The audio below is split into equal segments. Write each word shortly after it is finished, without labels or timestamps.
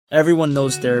Everyone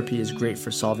knows therapy is great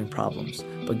for solving problems,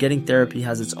 but getting therapy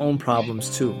has its own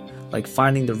problems too, like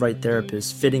finding the right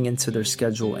therapist, fitting into their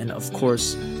schedule, and of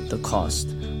course, the cost.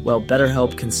 Well,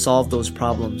 BetterHelp can solve those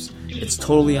problems. It's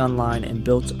totally online and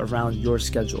built around your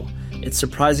schedule. It's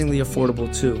surprisingly affordable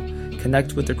too.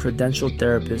 Connect with a credentialed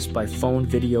therapist by phone,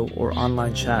 video, or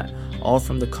online chat, all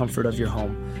from the comfort of your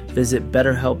home. Visit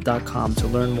BetterHelp.com to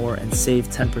learn more and save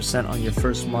 10% on your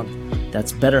first month.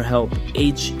 That's BetterHelp,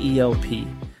 H-E-L-P.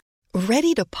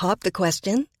 Ready to pop the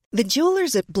question? The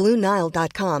jewelers at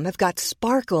BlueNile.com have got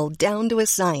sparkle down to a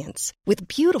science with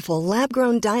beautiful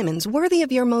lab-grown diamonds worthy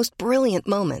of your most brilliant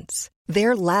moments.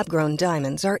 Their lab-grown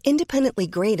diamonds are independently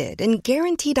graded and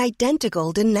guaranteed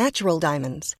identical to natural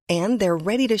diamonds, and they're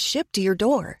ready to ship to your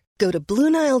door. Go to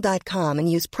BlueNile.com and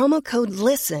use promo code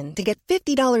LISTEN to get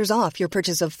 $50 off your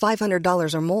purchase of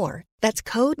 $500 or more. That's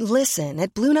code LISTEN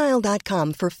at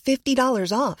BlueNile.com for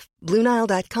 $50 off.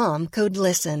 BlueNile.com, code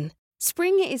LISTEN.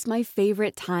 Spring is my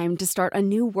favorite time to start a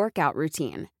new workout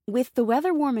routine. With the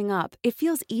weather warming up, it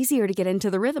feels easier to get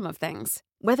into the rhythm of things.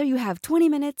 Whether you have 20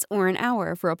 minutes or an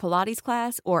hour for a Pilates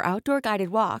class or outdoor guided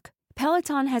walk,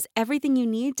 Peloton has everything you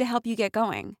need to help you get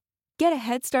going. Get a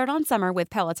head start on summer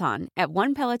with Peloton at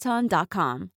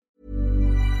onepeloton.com.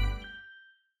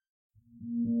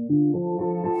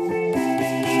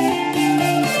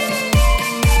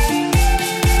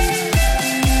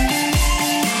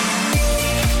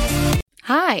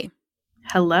 Hi.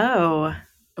 Hello.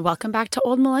 Welcome back to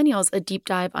Old Millennials, a deep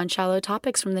dive on shallow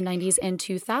topics from the 90s and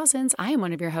 2000s. I am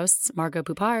one of your hosts, Margot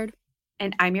Poupard.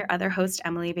 And I'm your other host,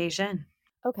 Emily Beijing.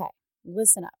 Okay,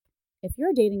 listen up. If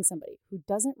you're dating somebody who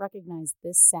doesn't recognize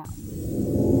this sound,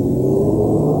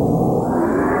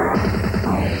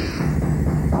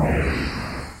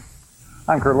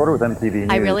 I'm Kurt Loder with MTV News.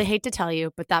 I really hate to tell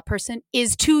you, but that person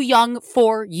is too young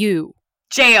for you.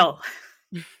 Jail.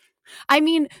 I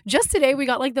mean, just today we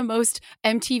got like the most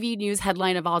MTV News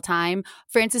headline of all time.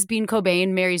 Frances Bean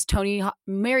Cobain marries Tony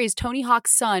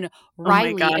Hawk's son,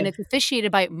 Riley, and it's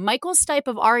officiated by Michael Stipe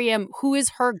of REM, who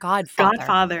is her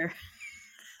godfather.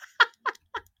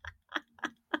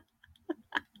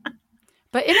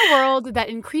 But in a world that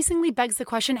increasingly begs the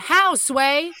question, how,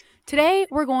 Sway? Today,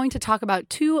 we're going to talk about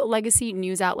two legacy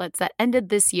news outlets that ended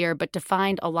this year but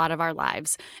defined a lot of our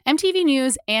lives. MTV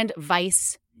News and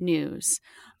Vice News.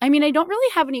 I mean, I don't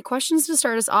really have any questions to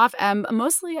start us off.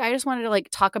 Mostly, I just wanted to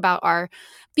talk about our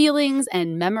feelings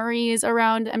and memories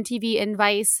around MTV and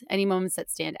Vice. Any moments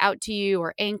that stand out to you,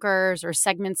 or anchors, or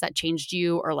segments that changed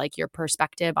you, or your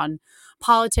perspective on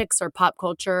politics or pop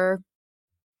culture.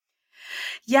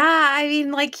 Yeah, I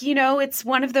mean, it's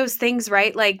one of those things,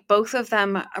 right? Both of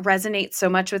them resonate so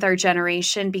much with our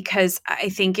generation because I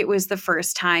think it was the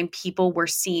first time people were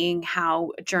seeing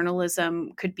how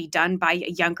journalism could be done by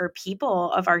younger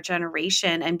people of our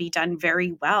generation and be done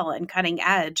very well and cutting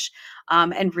edge,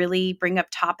 and really bring up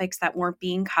topics that weren't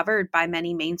being covered by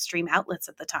many mainstream outlets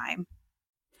at the time.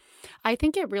 I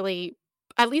think it really,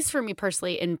 at least for me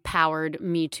personally, empowered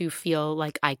me to feel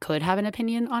like I could have an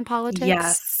opinion on politics.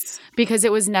 Yes. Because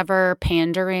it was never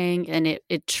pandering, and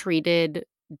it treated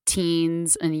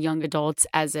teens and young adults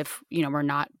as if, we're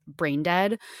not brain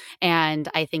dead. And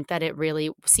I think that it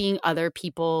really, seeing other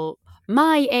people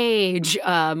my age,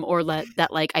 or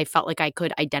I felt like I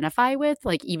could identify with,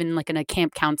 even in a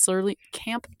camp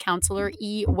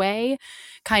counselor-y way,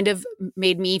 kind of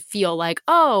made me feel like,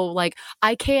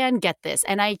 I can get this,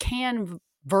 and I can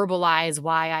verbalize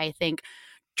why I think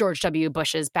George W.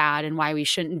 Bush is bad and why we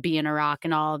shouldn't be in Iraq,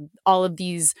 and all of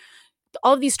these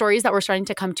stories that were starting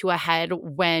to come to a head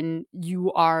when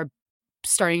you are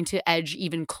starting to edge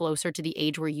even closer to the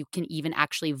age where you can even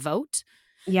actually vote.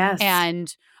 Yes.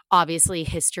 And obviously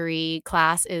history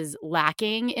class is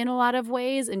lacking in a lot of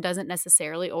ways and doesn't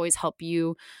necessarily always help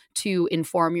you to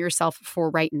inform yourself for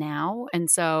right now. And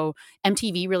so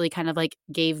MTV really kind of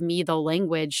gave me the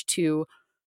language to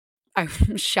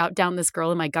shout down this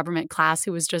girl in my government class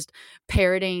who was just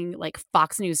parroting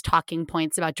Fox News talking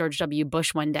points about George W.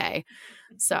 Bush one day.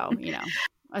 So,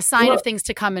 a sign of things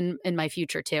to come in my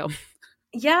future too.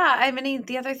 Yeah, I mean,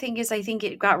 the other thing is I think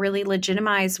it got really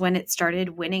legitimized when it started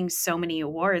winning so many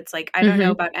awards. I don't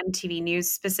know about MTV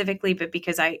News specifically, but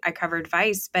because I covered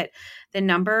Vice, but the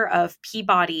number of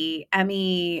Peabody,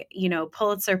 Emmy,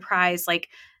 Pulitzer Prize,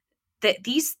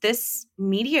 this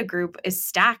media group is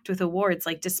stacked with awards,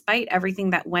 despite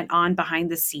everything that went on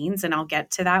behind the scenes. And I'll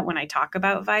get to that when I talk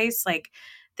about Vice.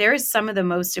 There is some of the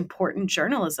most important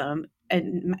journalism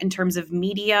in terms of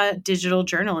media, digital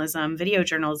journalism, video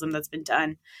journalism that's been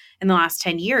done in the last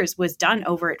 10 years was done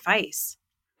over at Vice.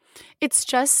 It's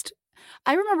just,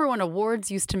 I remember when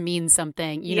awards used to mean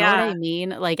something. You know what I Yeah. mean?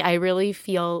 Like, I really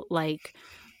feel like,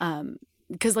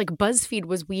 because like BuzzFeed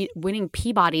was winning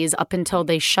Peabodys up until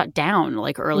they shut down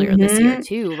like earlier this year Mhm.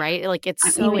 too, right? Like, it's I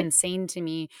so mean, insane to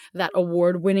me that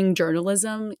award-winning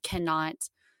journalism cannot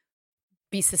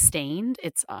be sustained.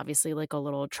 It's obviously like a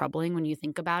little troubling when you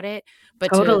think about it.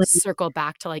 But to totally. circle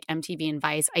back to like MTV and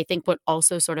Vice, I think what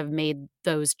also sort of made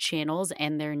those channels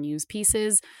and their news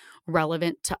pieces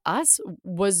relevant to us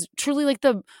was truly like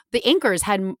the anchors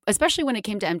had, especially when it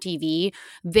came to MTV,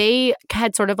 they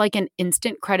had sort of like an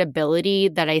instant credibility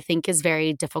that I think is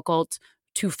very difficult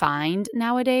to find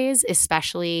nowadays,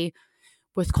 especially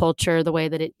with culture the way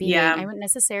that it being. Yeah. I wouldn't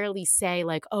necessarily say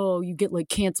like, oh, you get like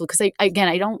canceled, because I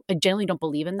generally don't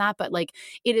believe in that, but like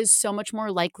it is so much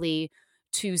more likely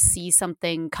to see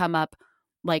something come up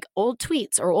like old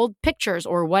tweets or old pictures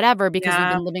or whatever, because we've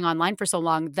Yeah. been living online for so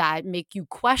long, that make you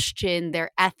question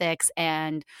their ethics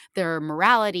and their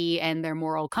morality and their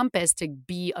moral compass to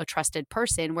be a trusted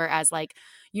person. Whereas like,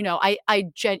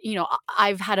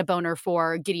 I've had a boner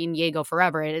for Gideon Yago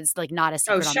forever. It's like not a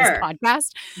Oh, secret on this sure.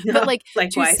 podcast, but No, like to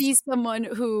likewise. see someone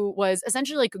who was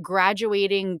essentially like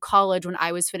graduating college when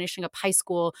I was finishing up high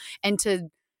school, and to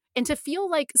feel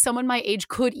like someone my age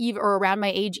could even, or around my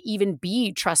age, even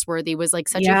be trustworthy was like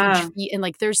such a huge Yeah. feat. And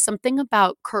like there's something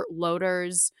about Kurt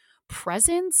Loder's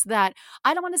presence that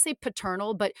I don't want to say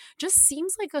paternal, but just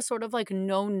seems like a sort of like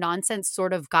no nonsense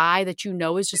sort of guy that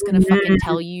is just going to fucking Mhm.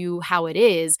 tell you how it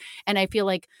is. And I feel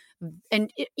like,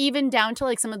 and even down to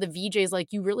like some of the VJs,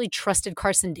 like you really trusted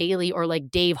Carson Daly or like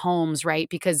Dave Holmes, right?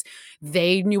 Because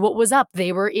they knew what was up.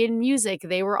 They were in music.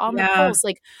 They were on the Yeah. pulse.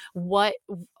 Like what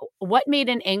what made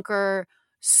an anchor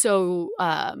so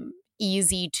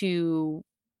easy to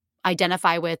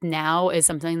identify with now is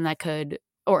something that could,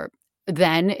 or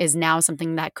then is now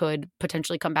something that could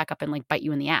potentially come back up and like bite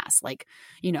you in the ass. Like,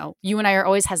 you and I are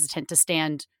always hesitant to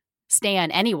stand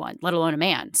anyone, let alone a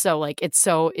man. So like it's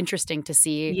so interesting to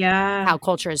see Yeah. how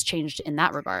culture has changed in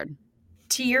that regard.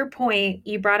 To your point,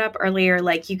 you brought up earlier,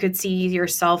 like you could see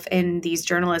yourself in these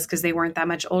journalists because they weren't that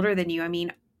much older than you. I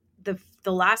mean,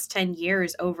 the last 10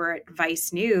 years over at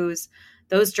Vice News,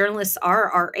 those journalists are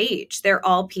our age. They're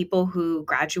all people who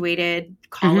graduated Mhm.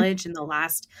 college in the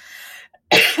last,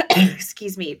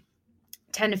 excuse me,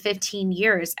 10 to 15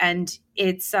 years. And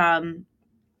it's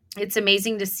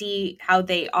amazing to see how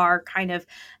they are kind of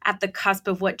at the cusp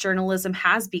of what journalism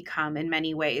has become in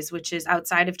many ways, which is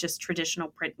outside of just traditional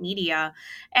print media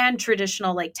and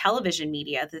traditional like television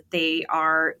media, that they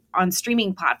are on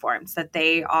streaming platforms, that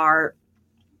they are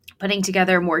putting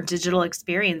together more digital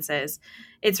experiences.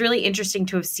 It's really interesting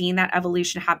to have seen that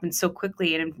evolution happen so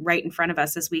quickly and right in front of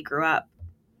us as we grew up.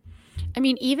 I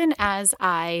mean, even as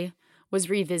I was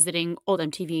revisiting old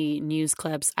MTV news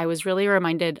clips, I was really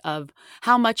reminded of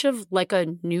how much of like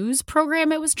a news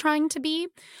program it was trying to be.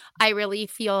 I really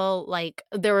feel like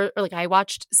there were like I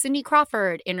watched Cindy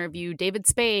Crawford interview David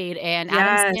Spade and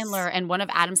Adam Yes. Sandler, and one of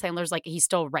Adam Sandler's like he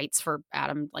still writes for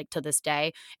Adam like to this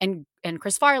day, and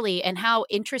Chris Farley, and how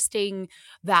interesting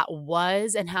that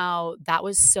was, and how that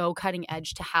was so cutting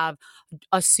edge to have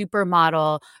a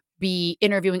supermodel be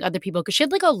interviewing other people, because she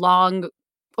had like a long,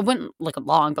 it wasn't like a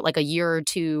long, but like a year or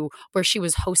two where she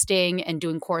was hosting and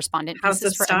doing correspondent House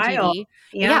pieces of for Style. MTV.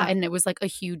 Yeah, Yeah. and it was like a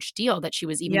huge deal that she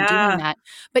was even doing Yeah. that.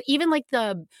 But even like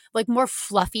the like more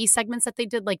fluffy segments that they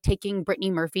did, like taking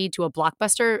Brittany Murphy to a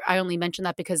Blockbuster, I only mention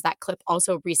that because that clip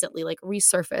also recently like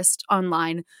resurfaced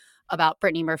online about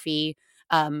Brittany Murphy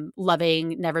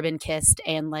loving Never Been Kissed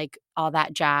and like all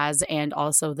that jazz, and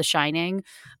also The Shining.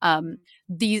 Um,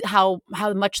 the how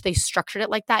much they structured it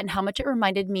like that, and how much it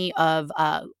reminded me of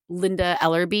Linda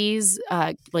Ellerby's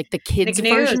like the Nick kids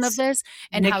version of News. this,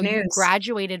 and Nick how you News.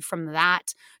 graduated from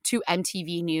that to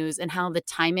MTV News, and how the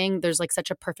timing, there's like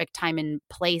such a perfect time and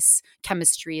place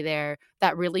chemistry there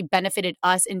that really benefited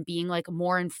us in being like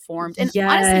more informed, and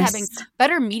honestly having Yes.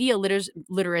 better media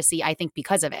literacy, I think,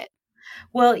 because of it.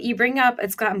 Well, you bring up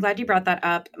I'm glad you brought that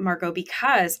up, Margot,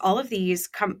 because all of the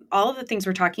things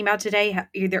we're talking about today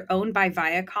either owned by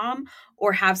Viacom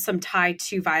or have some tie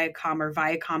to Viacom or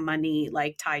Viacom money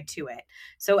like tied to it.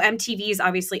 So MTV is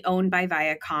obviously owned by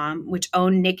Viacom, which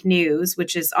own Nick News,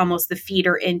 which is almost the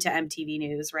feeder into MTV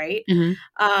News, right? Mhm.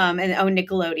 And own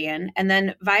Nickelodeon. And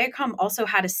then Viacom also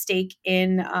had a stake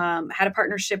in, had a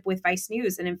partnership with Vice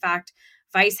News. And in fact,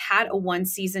 Vice had a one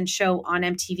season show on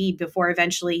MTV before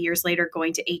eventually years later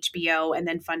going to HBO and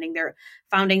then founding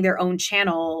their own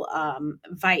channel,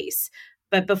 Vice.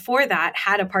 But before that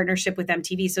had a partnership with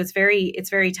MTV. So it's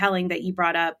very telling that you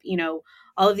brought up,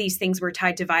 all of these things were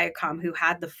tied to Viacom, who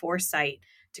had the foresight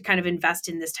to kind of invest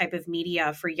in this type of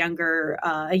media for a younger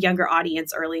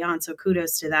audience early on. So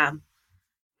kudos to them.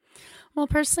 Well,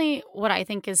 personally, what I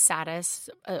think is saddest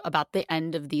about the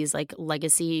end of these like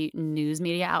legacy news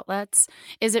media outlets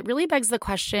is it really begs the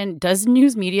question, does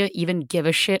news media even give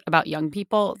a shit about young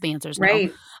people? The answer is no.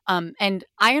 Right. And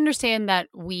I understand that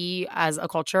we as a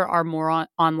culture are more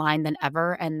online than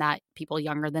ever, and that people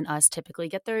younger than us typically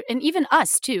get their, and even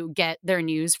us too, get their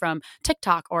news from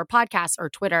TikTok or podcasts or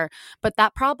Twitter. But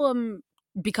that problem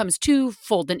becomes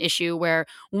twofold an issue where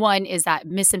one is that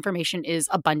misinformation is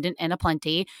abundant and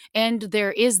aplenty, and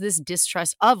there is this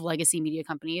distrust of legacy media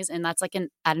companies, and that's like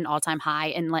at an all-time high.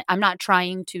 And like, I'm not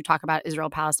trying to talk about Israel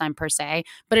Palestine per se,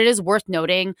 but it is worth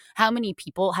noting how many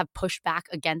people have pushed back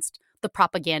against the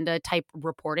propaganda type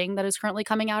reporting that is currently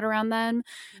coming out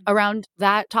around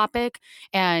that topic,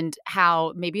 and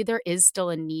how maybe there is still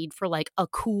a need for like a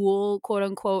cool quote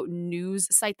unquote news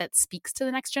site that speaks to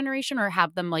the next generation, or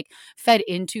have them like fed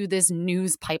into this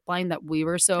news pipeline that we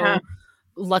were so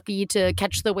lucky to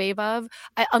catch the wave of.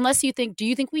 Do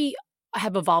you think we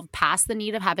have evolved past the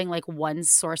need of having like one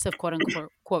source of quote unquote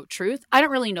quote truth? I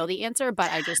don't really know the answer,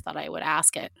 but I just thought I would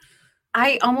ask it.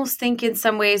 I almost think in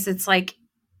some ways it's like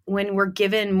when we're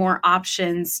given more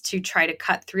options to try to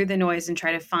cut through the noise and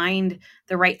try to find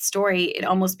the right story, it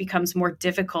almost becomes more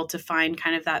difficult to find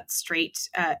kind of that straight,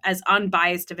 as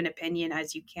unbiased of an opinion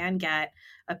as you can get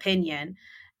opinion.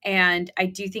 And I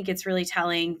do think it's really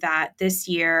telling that this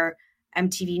year,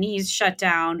 MTV News shut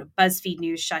down, BuzzFeed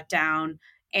News shut down,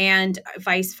 and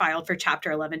Vice filed for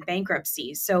Chapter 11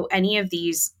 bankruptcy. So any of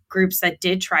these groups that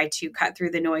did try to cut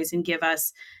through the noise and give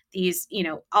us these,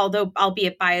 although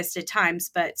albeit biased at times,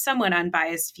 but somewhat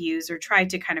unbiased views, or tried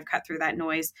to kind of cut through that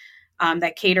noise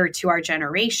that cater to our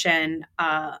generation,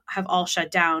 have all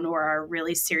shut down or are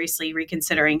really seriously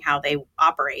reconsidering how they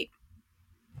operate.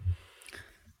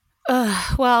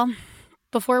 Well,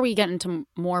 before we get into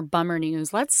more bummer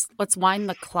news, let's wind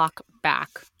the clock back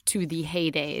to the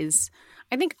heydays.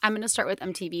 I think I'm going to start with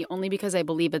MTV only because I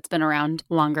believe it's been around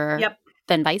longer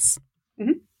than Vice.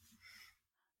 Mm-hmm.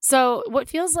 So what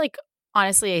feels like,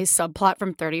 honestly, a subplot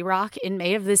from 30 Rock, in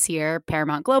May of this year,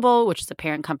 Paramount Global, which is the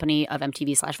parent company of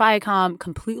MTV/Viacom,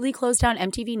 completely closed down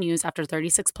MTV News after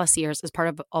 36 plus years as part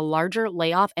of a larger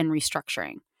layoff and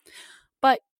restructuring.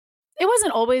 But it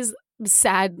wasn't always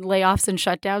sad layoffs and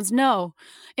shutdowns. No.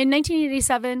 In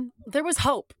 1987, there was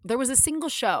hope. There was a single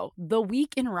show, The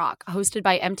Week in Rock, hosted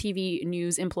by MTV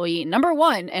News employee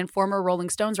 #1 and former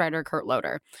Rolling Stones writer Kurt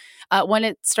Loder. When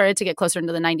it started to get closer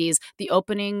into the 90s, the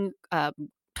opening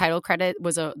title credit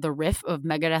was the riff of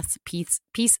Megadeth's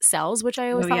Peace Sells, which I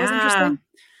always thought was interesting.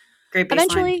 Great baseline.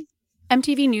 Eventually,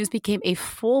 MTV News became a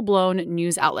full-blown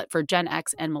news outlet for Gen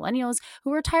X and millennials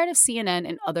who were tired of CNN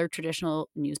and other traditional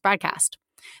news broadcasts.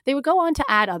 They would go on to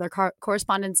add other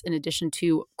correspondents in addition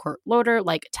to Kurt Loder,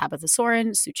 like Tabitha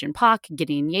Soren, Suchin Pak,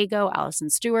 Gideon Yago, Allison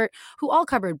Stewart, who all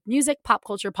covered music, pop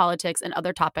culture, politics, and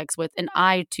other topics with an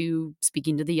eye to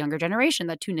speaking to the younger generation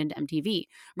that tuned into MTV,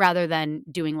 rather than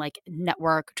doing like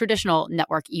traditional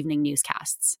network evening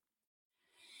newscasts.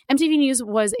 MTV News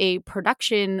was a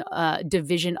production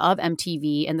division of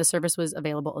MTV, and the service was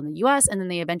available in the US. And then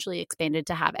they eventually expanded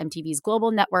to have MTV's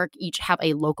global network each have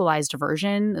a localized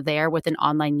version there with an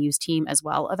online news team as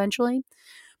well eventually.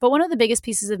 But one of the biggest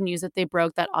pieces of news that they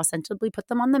broke that ostensibly put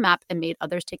them on the map and made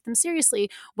others take them seriously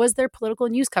was their political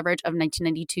news coverage of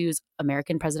 1992's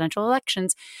American presidential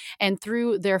elections. And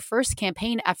through their first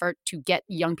campaign effort to get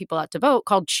young people out to vote,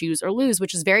 called Choose or Lose,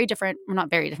 which is very different, well,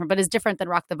 not very different, but is different than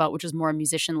Rock the Vote, which is more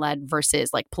musician-led versus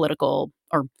like political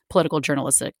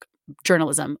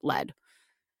journalism-led.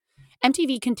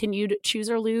 MTV continued Choose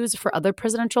or Lose for other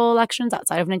presidential elections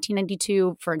outside of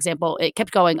 1992. For example, it kept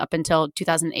going up until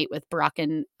 2008 with Barack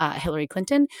and Hillary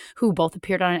Clinton, who both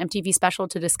appeared on an MTV special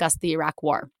to discuss the Iraq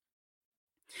War.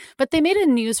 But they made a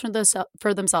news for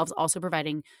themselves, also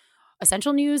providing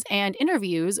essential news and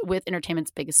interviews with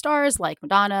entertainment's biggest stars like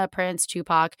Madonna, Prince,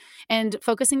 Tupac, and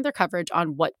focusing their coverage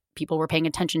on what people were paying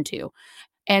attention to.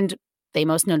 And they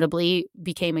most notably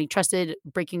became a trusted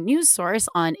breaking news source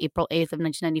on April 8th of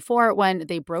 1994 when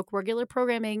they broke regular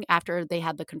programming after they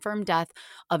had the confirmed death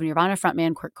of Nirvana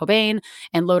frontman Kurt Cobain,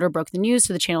 and Loder broke the news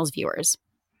to the channel's viewers.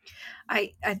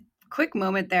 A quick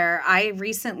moment there. I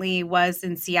recently was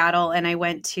in Seattle and I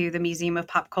went to the Museum of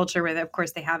Pop Culture where, of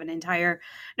course, they have an entire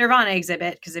Nirvana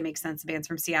exhibit because it makes sense, bands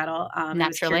from Seattle.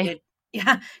 Naturally.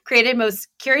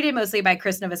 Curated mostly by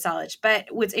Chris Novoselic. But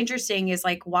what's interesting is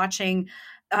like watching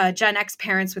Gen X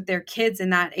parents with their kids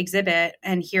in that exhibit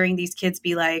and hearing these kids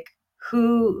be like,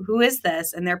 who is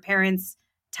this? And their parents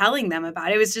telling them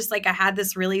about it. It was just like I had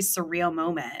this really surreal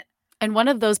moment. And one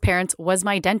of those parents was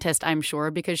my dentist, I'm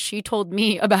sure, because she told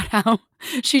me about how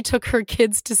she took her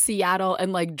kids to Seattle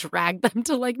and like dragged them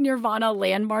to like Nirvana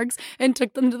landmarks and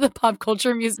took them to the Pop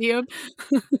Culture Museum.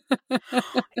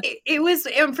 It was,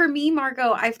 and for me,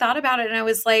 Margot, I've thought about it and I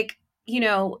was like,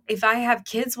 if I have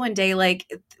kids one day, like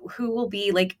who will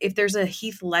be like, if there's a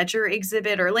Heath Ledger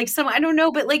exhibit or like I don't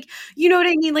know, but like, you know what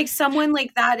I mean? Like someone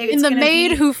like that. And the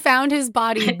maid who found his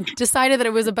body decided that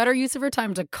it was a better use of her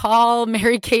time to call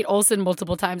Mary Kate Olsen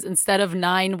multiple times instead of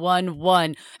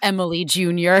 911 Emily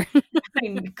Jr.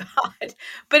 My God.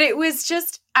 But it was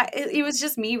just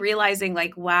me realizing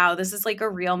like, wow, this is like a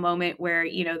real moment where,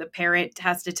 the parent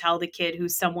has to tell the kid who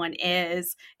someone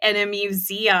is in a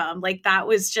museum. Like that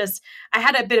was just, I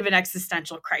had a bit of an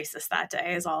existential crisis that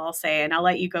day is all I'll say. And I'll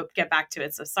let you get back to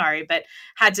it. So sorry, but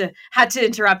had to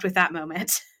interrupt with that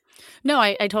moment. No,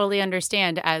 I totally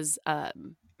understand as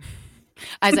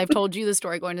I've told you the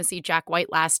story going to see Jack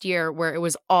White last year where it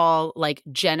was all like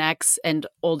Gen X and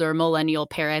older millennial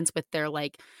parents with their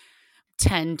like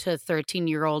 10 to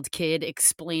 13-year-old kid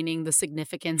explaining the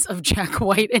significance of Jack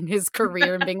White and his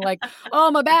career and being like, oh,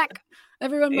 my back.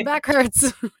 Everyone, my back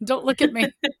hurts. Don't look at me.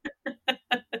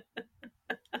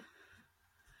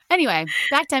 Anyway,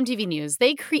 back to MTV News.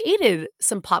 They created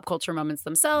some pop culture moments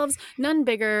themselves, none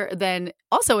bigger than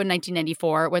also in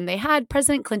 1994 when they had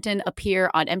President Clinton appear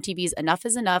on MTV's Enough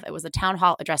is Enough. It was a town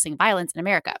hall addressing violence in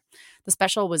America. The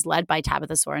special was led by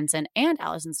Tabitha Sorensen and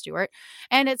Allison Stewart,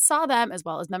 and it saw them as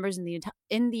well as members in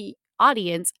the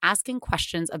audience asking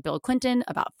questions of Bill Clinton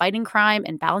about fighting crime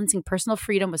and balancing personal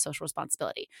freedom with social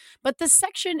responsibility. But this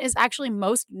section is actually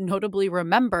most notably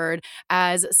remembered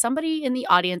as somebody in the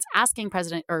audience asking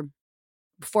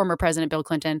former President Bill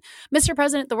Clinton, Mr.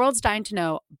 President, the world's dying to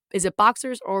know, is it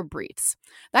boxers or briefs?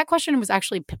 That question was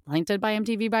actually planted by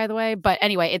MTV, by the way. But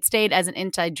anyway, it stayed as an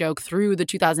inside joke through the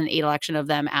 2008 election of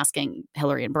them asking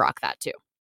Hillary and Barack that too.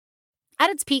 At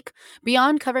its peak,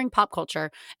 beyond covering pop culture,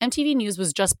 MTV News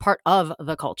was just part of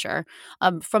the culture.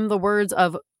 From the words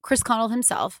of Chris Connell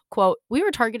himself, quote, we were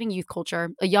targeting youth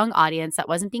culture, a young audience that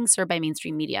wasn't being served by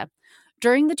mainstream media.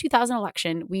 During the 2000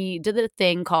 election, we did a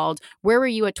thing called Where Were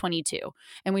You at 22?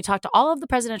 And we talked to all of the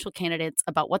presidential candidates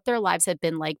about what their lives had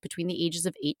been like between the ages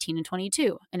of 18 and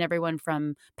 22. And everyone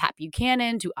from Pat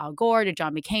Buchanan to Al Gore to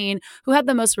John McCain, who had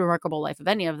the most remarkable life of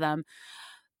any of them.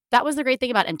 That was the great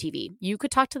thing about MTV. You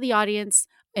could talk to the audience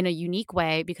in a unique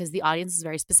way because the audience is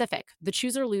very specific. The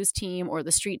Choose or Lose team or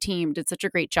the Street team did such a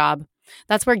great job.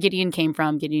 That's where Gideon came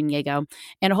from, Gideon Yago,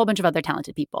 and a whole bunch of other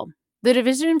talented people. The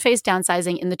division faced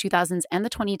downsizing in the 2000s and the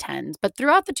 2010s, but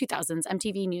throughout the 2000s,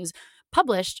 MTV News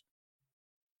published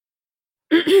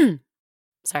sorry,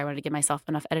 I wanted to give myself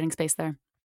enough editing space there.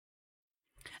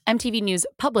 MTV News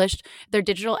published their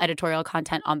digital editorial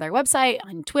content on their website,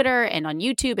 on Twitter, and on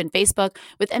YouTube and Facebook,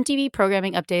 with MTV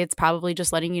programming updates probably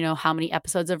just letting you know how many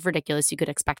episodes of Ridiculous you could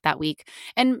expect that week.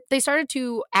 And they started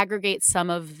to aggregate some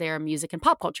of their music and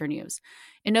pop culture news.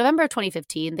 In November of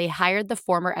 2015, they hired the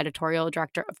former editorial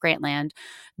director of Grantland,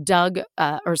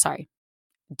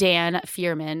 Dan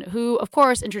Fierman, who, of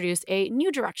course, introduced a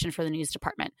new direction for the news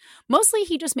department. Mostly,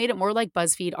 he just made it more like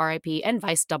BuzzFeed RIP and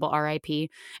Vice double RIP.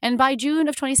 And by June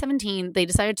of 2017, they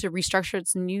decided to restructure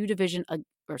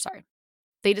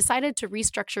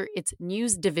its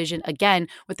news division again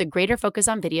with a greater focus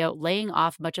on video, laying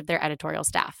off much of their editorial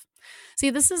staff. See,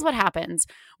 this is what happens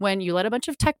when you let a bunch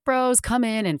of tech bros come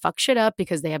in and fuck shit up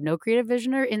because they have no creative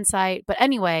vision or insight. But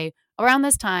anyway, around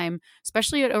this time,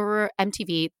 especially over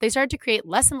MTV, they started to create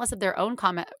less and less of their own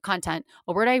content,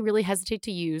 a word I really hesitate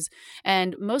to use.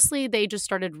 And mostly they just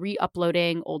started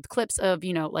re-uploading old clips of,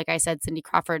 like I said, Cindy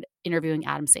Crawford interviewing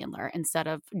Adam Sandler instead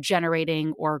of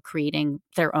generating or creating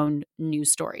their own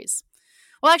news stories.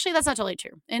 Well, actually, that's not totally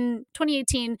true. In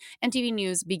 2018, MTV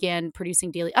News began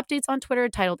producing daily updates on Twitter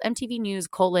titled MTV News: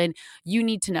 You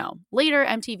Need to Know. Later,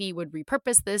 MTV would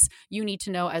repurpose this You Need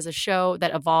to Know as a show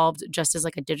that evolved just as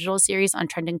like a digital series on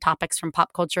trending topics from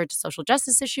pop culture to social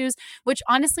justice issues, which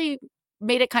honestly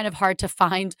made it kind of hard to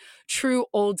find true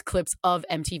old clips of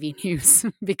MTV News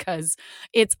because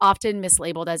it's often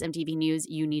mislabeled as MTV News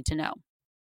You Need to Know.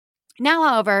 Now,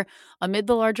 however, amid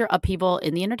the larger upheaval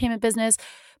in the entertainment business,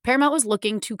 Paramount was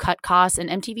looking to cut costs, and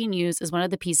MTV News is one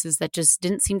of the pieces that just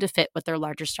didn't seem to fit with their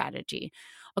larger strategy.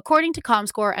 According to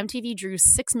ComScore, MTV drew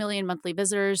 6 million monthly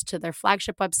visitors to their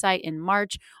flagship website in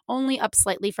March, only up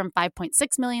slightly from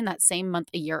 5.6 million that same month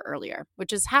a year earlier,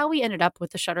 which is how we ended up with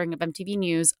the shuttering of MTV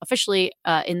News officially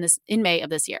in May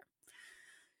of this year.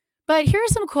 But here are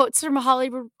some quotes from a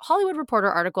Hollywood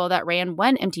Reporter article that ran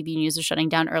when MTV News was shutting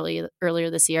down earlier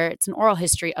this year. It's an oral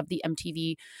history of the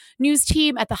MTV News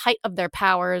team at the height of their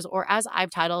powers, or as I've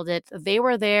titled it, they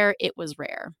were there, it was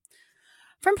rare.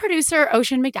 From producer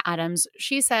Ocean McAdams,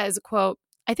 she says, quote,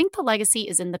 I think the legacy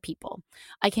is in the people.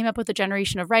 I came up with a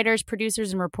generation of writers,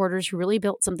 producers, and reporters who really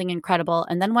built something incredible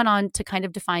and then went on to kind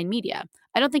of define media.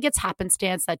 I don't think it's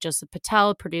happenstance that Joseph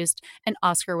Patel produced an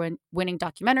Oscar-winning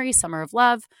documentary, Summer of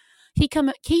Love. He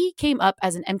came up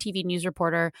as an MTV News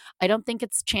reporter. I don't think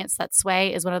it's chance that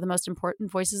Sway is one of the most important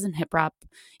voices in hip-hop.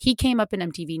 He came up in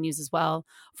MTV News as well.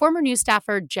 Former news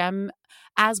staffer Jem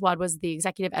Aswad was the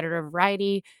executive editor of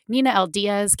Variety. Nina L.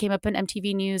 Diaz came up in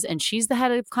MTV News, and she's the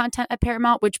head of content at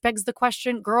Paramount, which begs the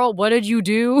question, girl, what did you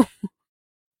do?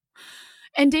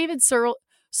 And David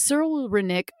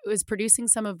Cyrulnik is producing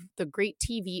some of the great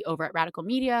TV over at Radical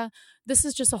Media. This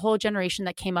is just a whole generation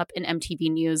that came up in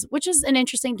MTV News, which is an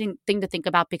interesting thing to think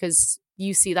about because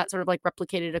you see that sort of like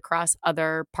replicated across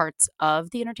other parts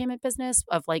of the entertainment business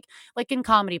of like in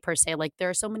comedy per se. Like there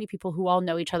are so many people who all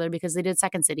know each other because they did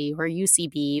Second City or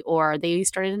UCB or they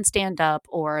started in stand-up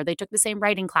or they took the same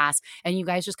writing class and you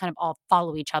guys just kind of all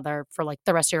follow each other for like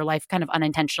the rest of your life kind of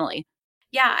unintentionally.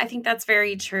 Yeah, I think that's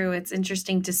very true. It's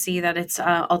interesting to see that it's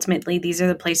ultimately these are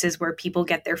the places where people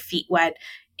get their feet wet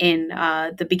in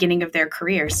the beginning of their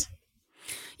careers.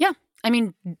 Yeah. I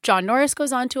mean, John Norris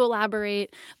goes on to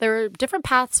elaborate. There are different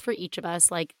paths for each of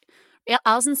us. Like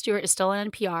Alison Stewart is still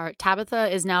in NPR. Tabitha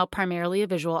is now primarily a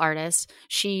visual artist.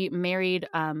 She married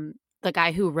the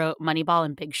guy who wrote Moneyball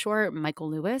and Big Short, Michael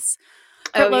Lewis.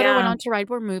 Kurt Loder went on to write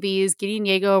more movies. Gideon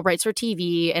Yago writes for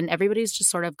TV, and everybody's just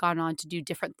sort of gone on to do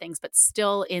different things, but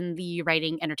still in the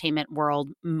writing entertainment world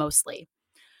mostly.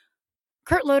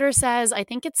 Kurt Loder says, I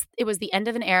think it was the end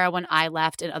of an era when I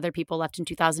left and other people left in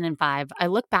 2005. I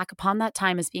look back upon that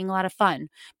time as being a lot of fun.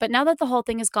 But now that the whole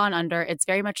thing has gone under, it's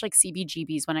very much like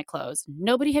CBGB's when it closed.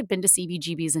 Nobody had been to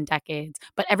CBGB's in decades,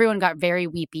 but everyone got very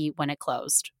weepy when it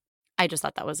closed. I just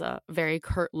thought that was a very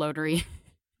Kurt Lodery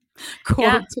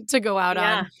quote to go out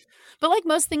on. But like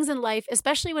most things in life,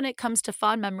 especially when it comes to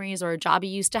fond memories or a job you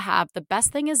used to have, the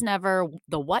best thing is never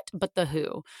the what, but the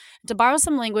who. To borrow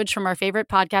some language from our favorite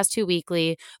podcast, Who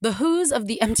Weekly, the who's of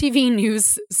the MTV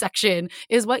News section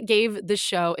is what gave the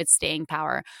show its staying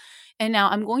power. And now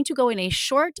I'm going to go in a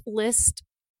short list,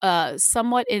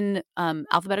 somewhat in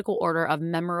alphabetical order of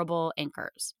memorable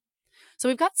anchors. So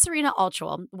we've got Serena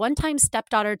Altschul, one-time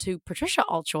stepdaughter to Patricia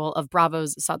Altschul of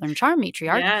Bravo's Southern Charm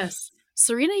matriarch. Yes.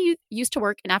 Serena used to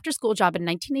work an after-school job in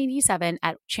 1987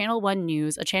 at Channel 1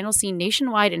 News, a channel seen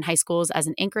nationwide in high schools as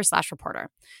an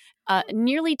anchor/reporter.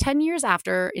 Nearly 10 years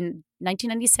after, in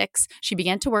 1996, she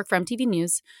began to work for MTV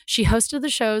News. She hosted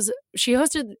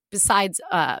besides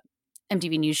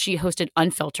MTV News, she hosted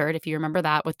Unfiltered, if you remember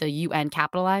that, with the UN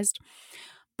capitalized,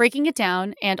 Breaking It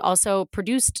Down, and also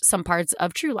produced some parts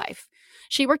of True Life.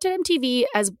 She worked at MTV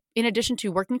in addition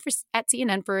to working at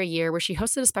CNN for a year, where she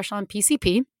hosted a special on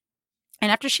PCP.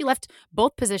 And after she left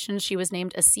both positions, she was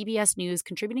named a CBS News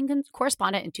contributing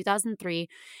correspondent in 2003.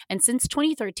 And since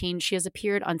 2013, she has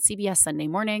appeared on CBS Sunday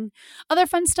Morning. Other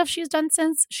fun stuff she's done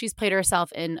since: she's played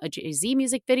herself in a Jay-Z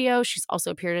music video. She's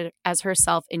also appeared as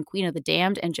herself in Queen of the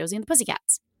Damned and Josie and the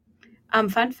Pussycats.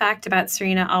 Fun fact about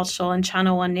Serena Altschul and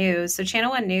Channel 1 News. So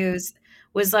Channel 1 News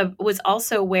was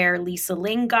also where Lisa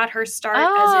Ling got her start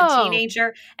as a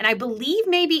teenager. And I believe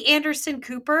maybe Anderson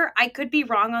Cooper. I could be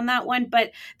wrong on that one,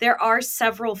 but there are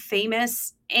several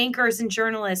famous anchors and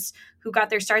journalists who got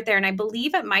their start there. And I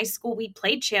believe at my school, we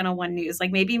played Channel 1 News,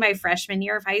 like maybe my freshman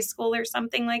year of high school or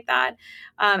something like that.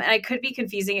 And I could be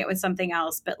confusing it with something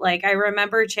else, but like I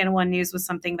remember Channel 1 News was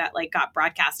something that like got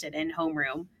broadcasted in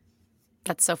homeroom.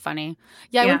 That's so funny.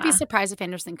 Yeah, I wouldn't be surprised if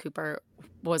Anderson Cooper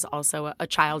was also a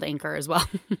child anchor as well.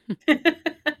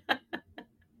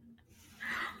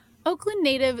 Oakland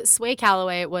native Sway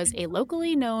Calloway was a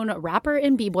locally known rapper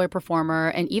and b-boy performer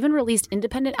and even released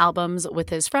independent albums with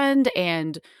his friend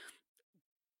and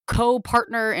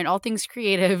co-partner in all things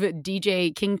creative,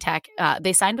 DJ King Tech.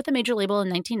 They signed with a major label in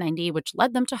 1990, which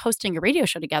led them to hosting a radio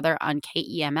show together on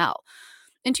KEML.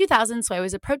 In 2000, Sway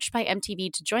was approached by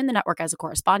MTV to join the network as a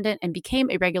correspondent and became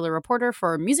a regular reporter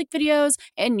for music videos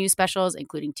and news specials,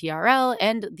 including TRL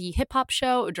and the hip-hop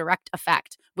show Direct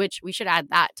Effect, which we should add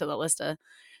that to the list of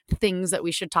things that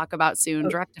we should talk about soon.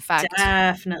 Direct Effect.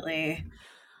 Definitely.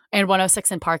 And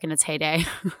 106 in Park in its heyday.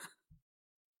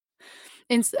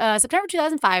 In September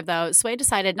 2005, though, Sway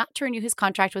decided not to renew his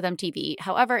contract with MTV.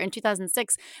 However, in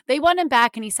 2006, they won him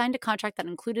back, and he signed a contract that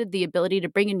included the ability to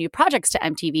bring in new projects to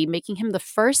MTV, making him the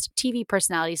first TV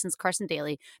personality since Carson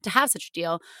Daly to have such a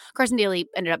deal. Carson Daly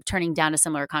ended up turning down a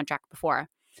similar contract before.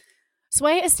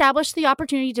 Sway established the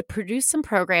opportunity to produce some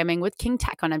programming with King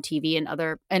Tech on MTV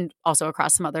and also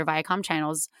across some other Viacom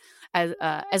channels, as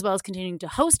well as continuing to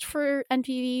host for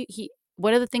MTV.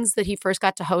 One of the things that he first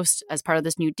got to host as part of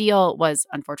this new deal was,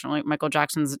 unfortunately, Michael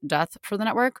Jackson's death for the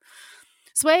network.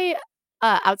 Sway,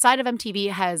 outside of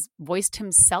MTV, has voiced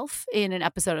himself in an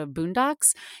episode of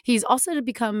Boondocks. He's also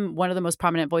become one of the most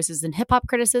prominent voices in hip-hop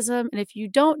criticism. And if you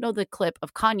don't know the clip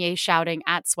of Kanye shouting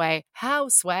at Sway, "How,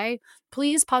 Sway?"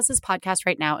 please pause this podcast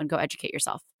right now and go educate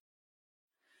yourself.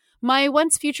 My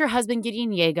once future husband,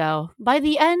 Gideon Yago, by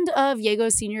the end of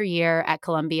Yago's senior year at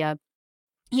Columbia,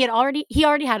 he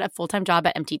already had a full-time job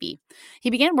at MTV. He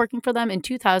began working for them in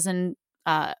 2000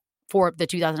 for the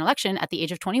 2000 election at the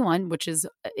age of 21, which is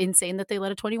insane that they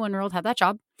let a 21-year-old have that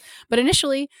job. But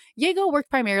initially, Yago worked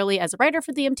primarily as a writer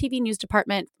for the MTV News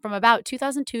department from about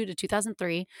 2002 to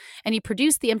 2003, and he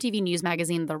produced the MTV News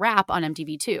magazine The Wrap on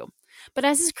MTV2. But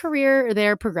as his career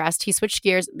there progressed, he switched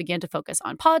gears and began to focus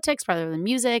on politics rather than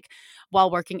music while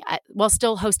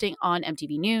still hosting on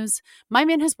MTV News. My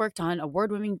man has worked on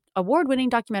award-winning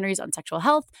documentaries on sexual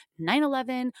health,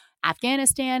 9/11,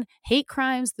 Afghanistan, hate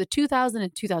crimes, the 2000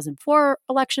 and 2004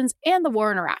 elections, and the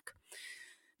war in Iraq.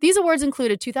 These awards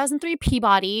included 2003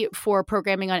 Peabody for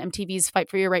programming on MTV's Fight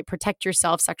for Your Right, Protect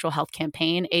Yourself sexual health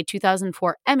campaign, a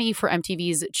 2004 Emmy for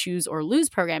MTV's Choose or Lose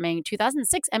programming,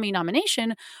 2006 Emmy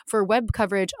nomination for web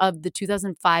coverage of the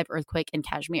 2005 earthquake in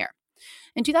Kashmir.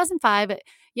 In 2005,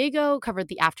 Yago covered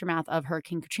the aftermath of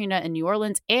Hurricane Katrina in New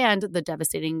Orleans and the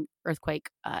devastating earthquake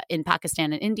in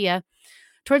Pakistan and India.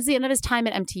 Towards the end of his time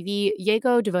at MTV,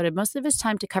 Yago devoted most of his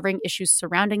time to covering issues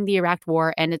surrounding the Iraq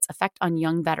War and its effect on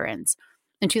young veterans.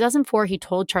 In 2004, he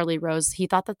told Charlie Rose he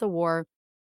thought that the war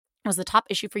was the top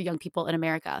issue for young people in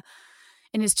America.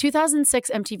 In his 2006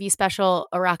 MTV special,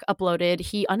 Iraq Uploaded,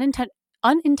 he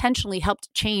unintentionally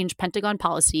helped change Pentagon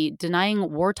policy,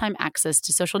 denying wartime access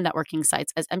to social networking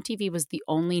sites, as MTV was the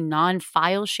only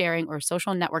non-file sharing or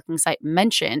social networking site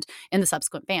mentioned in the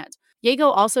subsequent ban.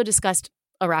 Yago also discussed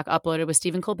Iraq Uploaded with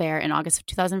Stephen Colbert in August of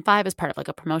 2005 as part of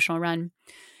a promotional run.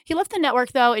 He left the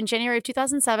network, though, in January of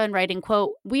 2007, writing,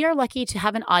 quote, "We are lucky to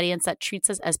have an audience that treats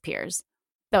us as peers.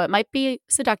 Though it might be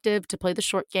seductive to play the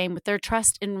short game with their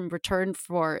trust in return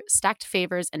for stacked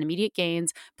favors and immediate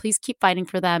gains, please keep fighting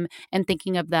for them and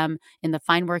thinking of them in the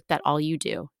fine work that all you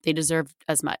do. They deserve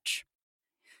as much."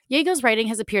 Yago's writing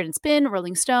has appeared in Spin,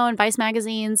 Rolling Stone, Vice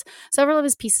magazines. Several of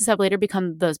his pieces have later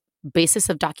become the basis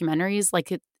of documentaries,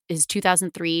 like his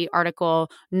 2003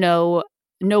 article, No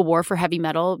War for Heavy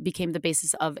Metal, became the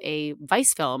basis of a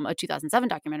Vice film, a 2007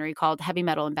 documentary called Heavy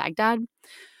Metal in Baghdad.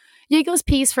 Yago's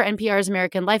piece for NPR's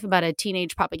American Life about a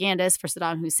teenage propagandist for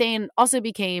Saddam Hussein also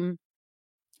became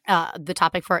the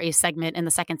topic for a segment in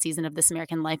the second season of This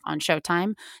American Life on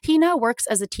Showtime. He now works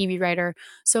as a TV writer,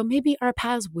 so maybe our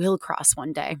paths will cross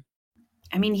one day.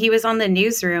 I mean, he was on The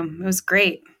Newsroom. It was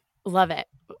great. Love it.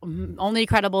 Only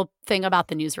credible thing about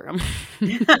The Newsroom.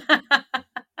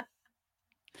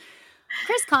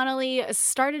 Chris Connolly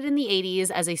started in the 80s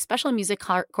as a special music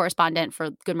correspondent for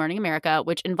Good Morning America,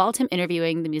 which involved him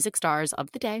interviewing the music stars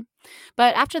of the day.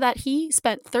 But after that, he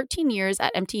spent 13 years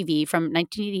at MTV from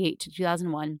 1988 to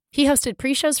 2001. He hosted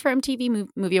pre-shows for MTV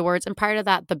Movie Awards, and prior to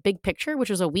that, The Big Picture, which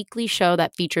was a weekly show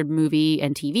that featured movie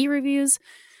and TV reviews.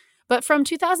 But from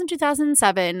 2000 to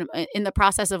 2007, in the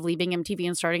process of leaving MTV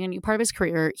and starting a new part of his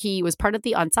career, he was part of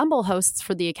the ensemble hosts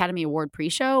for the Academy Award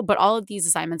pre-show, but all of these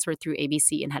assignments were through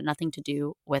ABC and had nothing to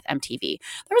do with MTV.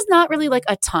 There was not really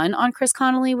a ton on Chris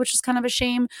Connolly, which is kind of a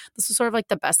shame. This was sort of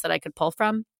the best that I could pull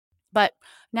from. But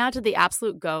now to the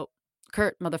absolute GOAT,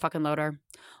 Kurt motherfucking Loder.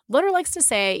 Loder likes to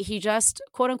say he just,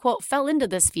 quote unquote, fell into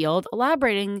this field,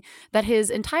 elaborating that his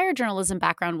entire journalism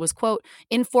background was, quote,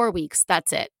 in 4 weeks.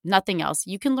 That's it. Nothing else.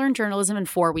 You can learn journalism in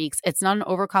 4 weeks. It's not an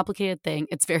overcomplicated thing.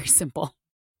 It's very simple.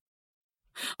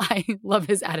 I love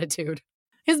his attitude.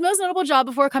 His most notable job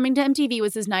before coming to MTV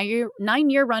was his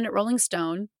nine-year run at Rolling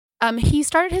Stone. He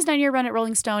started his 9-year run at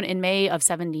Rolling Stone in May of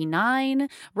 1979.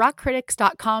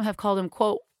 Rockcritics.com have called him,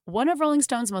 quote, one of Rolling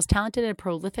Stone's most talented and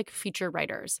prolific feature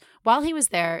writers. While he was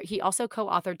there, he also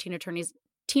co-authored Tina Turner's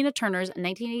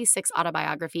 1986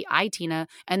 autobiography, I, Tina,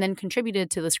 and then contributed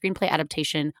to the screenplay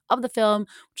adaptation of the film,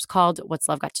 which is called What's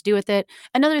Love Got to Do with It?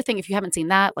 Another thing, if you haven't seen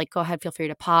that, go ahead, feel free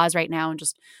to pause right now and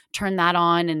just turn that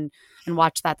on and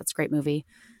watch that. That's a great movie.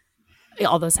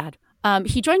 Although sad.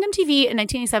 He joined MTV in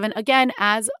 1987, again,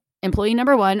 as employee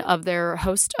number 1 of their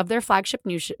host of their flagship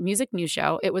music news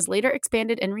show. It was later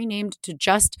expanded and renamed to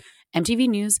just MTV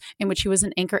News, in which he was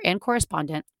an anchor and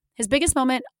correspondent. His biggest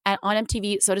moment on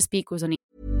MTV, so to speak, was when he...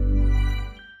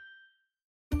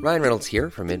 Ryan Reynolds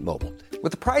here from Mint Mobile.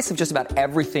 With the price of just about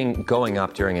everything going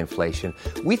up during inflation,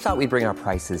 we thought we'd bring our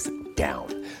prices down.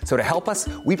 So to help us,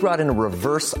 we brought in a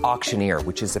reverse auctioneer,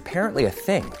 which is apparently a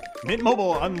thing. Mint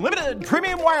Mobile Unlimited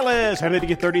Premium Wireless. How to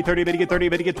get 30, 30, bit to get 30,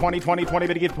 bit to get 20, 20, 20,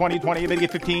 bit to get 20, 20, bit to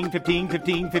get 15, 15,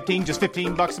 15, 15, just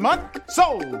 $15 a month?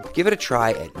 Sold! Give it a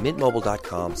try at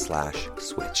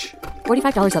mintmobile.com/switch.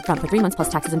 $45 up front for 3 months plus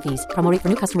taxes and fees. Promo rate for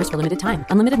new customers for limited time.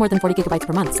 Unlimited more than 40 gigabytes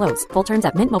per month. Slows full terms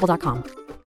at mintmobile.com.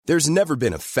 There's never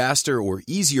been a faster or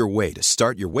easier way to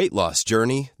start your weight loss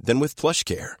journey than with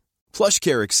PlushCare.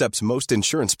 PlushCare accepts most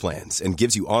insurance plans and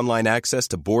gives you online access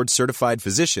to board-certified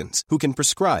physicians who can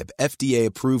prescribe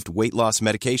FDA-approved weight loss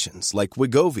medications like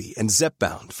Wegovy and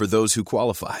Zepbound for those who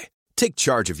qualify. Take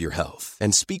charge of your health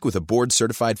and speak with a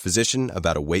board-certified physician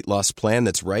about a weight loss plan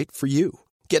that's right for you.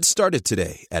 Get started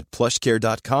today at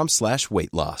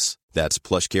plushcare.com/weight loss. That's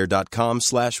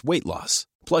plushcare.com/weight loss.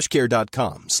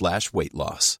 plushcare.com/weight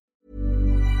loss.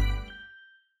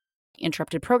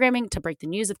 Interrupted programming to break the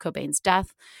news of Cobain's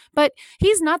death. But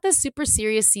he's not this super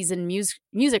serious seasoned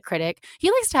music critic.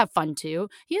 He likes to have fun too.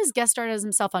 He has guest starred as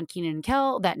himself on Kenan and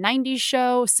Kel, That 90s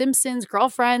Show, Simpsons,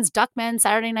 Girlfriends, Duckmen,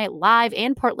 Saturday Night Live,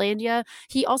 and Portlandia.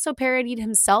 He also parodied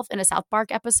himself in a South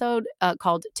Park episode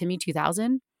called Timmy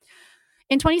 2000.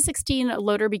 In 2016,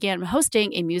 Loader began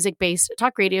hosting a music-based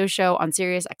talk radio show on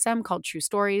Sirius XM called True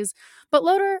Stories. But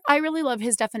Loader, I really love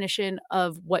his definition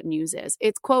of what news is.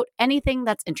 It's, quote, anything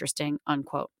that's interesting,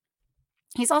 unquote.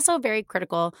 He's also very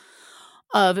critical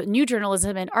of new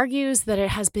journalism and argues that it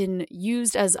has been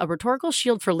used as a rhetorical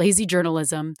shield for lazy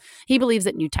journalism. He believes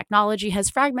that new technology has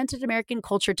fragmented American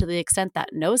culture to the extent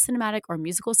that no cinematic or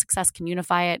musical success can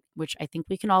unify it, which I think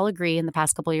we can all agree in the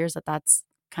past couple of years that that's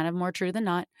kind of more true than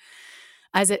not.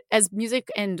 As music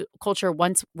and culture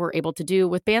once were able to do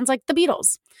with bands like the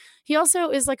Beatles. He also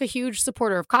is like a huge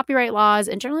supporter of copyright laws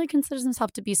and generally considers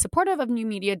himself to be supportive of new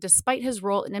media despite his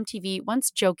role in MTV,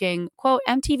 once joking, quote,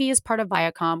 MTV is part of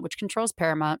Viacom, which controls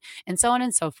Paramount, and so on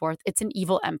and so forth. It's an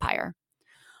evil empire.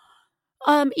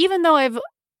 Even though I've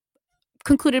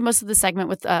concluded most of the segment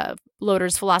with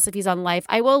Loader's philosophies on life,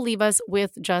 I will leave us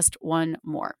with just one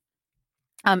more.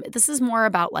 This is more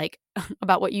about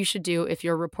about what you should do if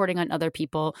you're reporting on other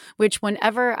people, which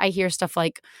whenever I hear stuff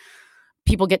like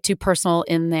people get too personal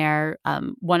in their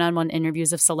one-on-one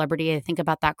interviews of celebrity, I think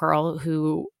about that girl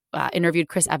who interviewed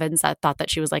Chris Evans that thought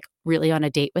that she was like really on a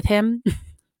date with him.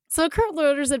 So Kurt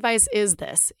Loder's advice is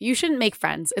this. You shouldn't make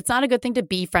friends. It's not a good thing to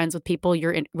be friends with people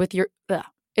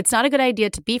It's not a good idea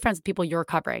to be friends with people you're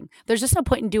covering. There's just no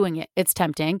point in doing it. It's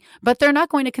tempting, but they're not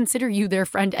going to consider you their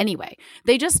friend anyway.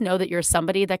 They just know that you're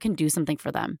somebody that can do something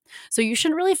for them. So you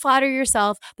shouldn't really flatter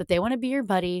yourself that they want to be your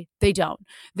buddy. They don't.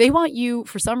 They want you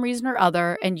for some reason or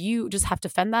other, and you just have to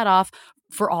fend that off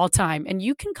for all time. And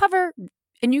you can't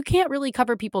really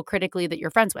cover people critically that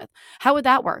you're friends with. How would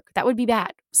that work? That would be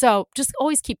bad. So just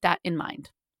always keep that in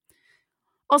mind.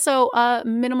 Also,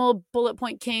 minimal bullet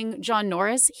point king John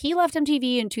Norris, he left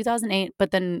MTV in 2008,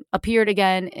 but then appeared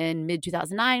again in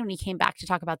mid-2009 when he came back to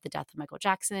talk about the death of Michael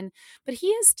Jackson. But he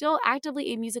is still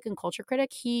actively a music and culture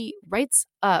critic. He writes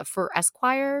for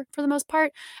Esquire for the most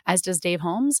part, as does Dave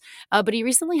Holmes. But he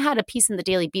recently had a piece in the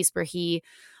Daily Beast where he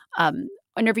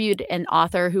interviewed an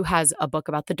author who has a book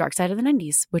about the dark side of the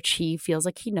 90s, which he feels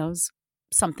like he knows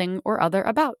something or other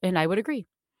about, and I would agree.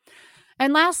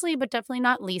 And lastly, but definitely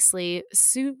not leastly,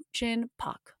 Soo Jin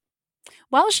Pak.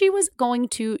 While she was going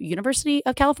to University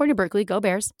of California, Berkeley, go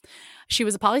Bears, she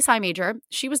was a poli-sci major.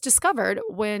 She was discovered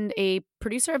when a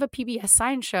producer of a PBS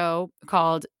science show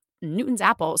called Newton's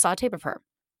Apple saw a tape of her.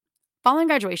 Following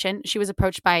graduation, she was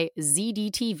approached by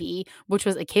ZDTV, which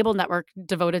was a cable network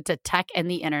devoted to tech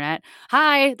and the internet.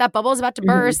 Hi, that bubble is about to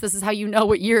burst. This is how you know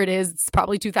what year it is. It's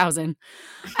probably 2000.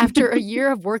 After a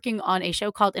year of working on a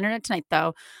show called Internet Tonight,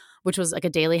 though, which was like a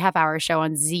daily half-hour show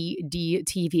on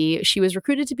ZDTV. She was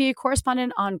recruited to be a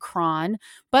correspondent on Kron,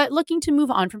 but looking to move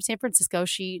on from San Francisco,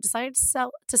 she decided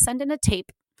to send in a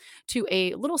tape to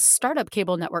a little startup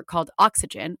cable network called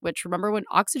Oxygen, which remember when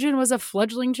Oxygen was a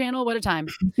fledgling channel? What a time.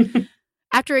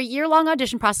 After a year-long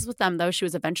audition process with them, though, she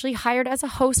was eventually hired as a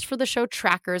host for the show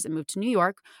Trackers and moved to New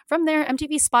York. From there,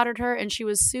 MTV spotted her, and she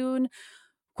was soon,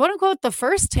 quote-unquote, the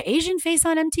first Asian face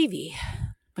on MTV,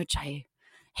 which I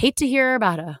hate to hear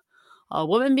about a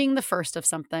woman being the first of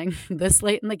something this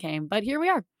late in the game, but here we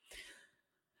are.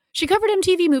 She covered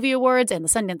MTV Movie Awards and the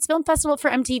Sundance Film Festival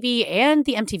for MTV and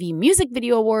the MTV Music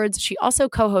Video Awards. She also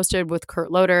co-hosted with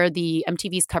Kurt Loder the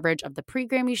MTV's coverage of the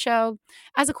pre-Grammy show.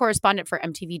 As a correspondent for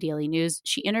MTV Daily News,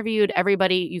 she interviewed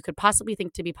everybody you could possibly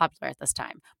think to be popular at this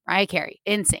time. Mariah Carey,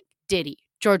 NSYNC, Diddy,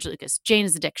 George Lucas,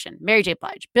 Jane's Addiction, Mary J.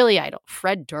 Blige, Billy Idol,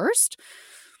 Fred Durst,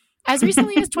 As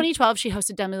recently as 2012, she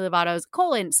hosted Demi Lovato's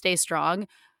Stay Strong,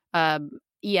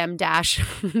 EM dash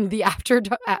the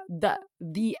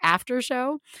after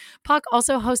show. Pac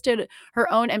also hosted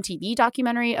her own MTV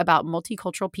documentary about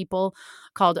multicultural people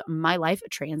called My Life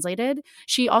Translated.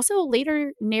 She also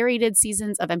later narrated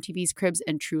seasons of MTV's Cribs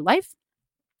and True Life.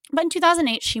 But in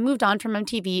 2008, she moved on from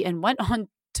MTV and went on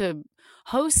to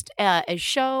host a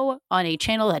show on a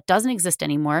channel that doesn't exist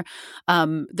anymore.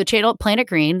 The channel Planet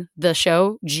Green, the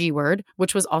show G Word,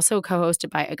 which was also co-hosted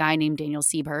by a guy named Daniel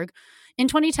Seberg. In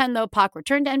 2010, though, Pac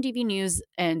returned to MTV News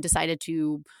and decided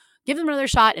to give them another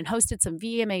shot and hosted some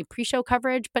VMA pre-show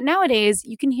coverage. But nowadays,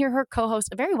 you can hear her co-host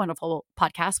a very wonderful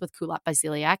podcast with Kulat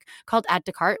Vasiliak called Add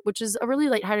to Cart, which is a really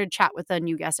lighthearted chat with a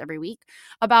new guest every week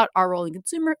about our role in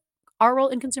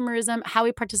consumerism, how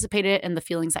we participate in it, and the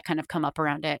feelings that kind of come up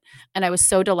around it. And I was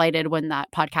so delighted when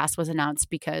that podcast was announced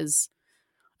because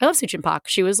I love Suchin Pak.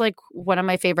 She was like one of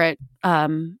my favorite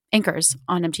anchors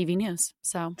on MTV News.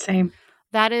 So same.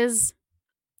 That is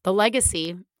the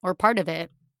legacy, or part of it,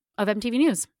 of MTV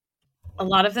News. A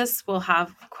lot of this will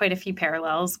have quite a few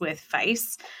parallels with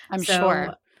Vice. I'm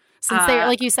sure. Since they,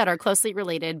 like you said, are closely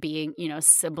related, being,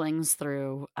 siblings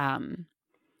through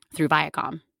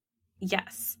Viacom.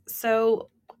 Yes. So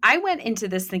I went into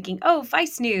this thinking, oh,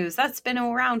 Vice News, that's been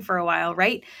around for a while,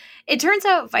 right? It turns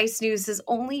out Vice News has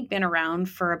only been around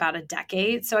for about a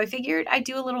decade. So I figured I'd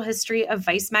do a little history of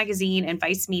Vice Magazine and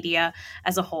Vice Media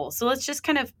as a whole. So let's just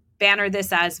kind of banner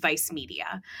this as Vice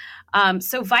Media.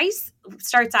 So Vice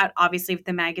starts out obviously with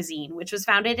the magazine, which was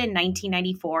founded in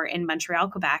 1994 in Montreal,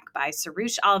 Quebec by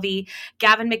Soroush Alvi,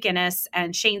 Gavin McInnes,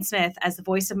 and Shane Smith as the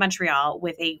voice of Montreal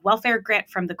with a welfare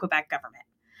grant from the Quebec government.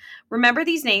 Remember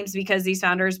these names because these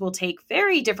founders will take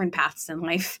very different paths in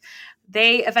life.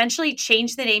 They eventually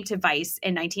changed the name to Vice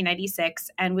in 1996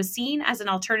 and was seen as an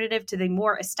alternative to the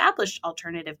more established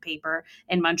alternative paper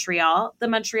in Montreal, the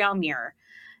Montreal Mirror.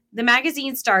 The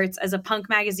magazine starts as a punk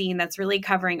magazine that's really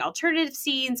covering alternative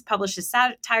scenes, publishes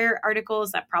satire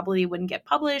articles that probably wouldn't get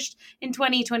published in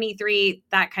 2023,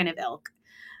 that kind of ilk.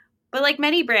 But like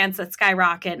many brands that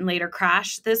skyrocket and later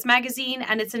crash, this magazine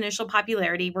and its initial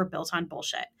popularity were built on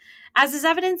bullshit. As is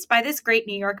evidenced by this great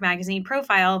New York Magazine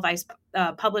profile Vice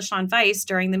published on Vice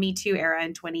during the Me Too era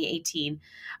in 2018,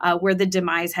 where the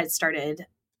demise had started.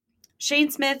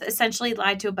 Shane Smith essentially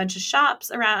lied to a bunch of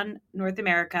shops around North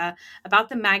America about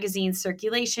the magazine's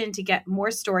circulation to get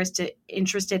more stores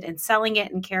interested in selling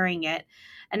it and carrying it.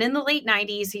 And in the late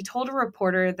 90s, he told a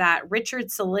reporter that Richard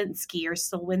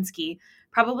Selwinski,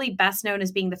 probably best known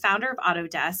as being the founder of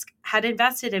Autodesk, had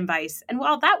invested in Vice. And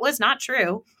while that was not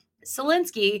true,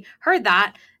 Selwinski heard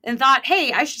that and thought,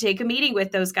 hey, I should take a meeting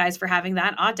with those guys for having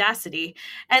that audacity,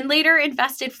 and later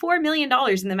invested $4 million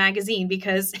in the magazine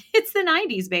because it's the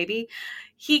 90s, baby.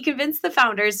 He convinced the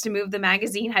founders to move the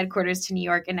magazine headquarters to New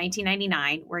York in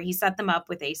 1999, where he set them up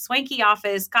with a swanky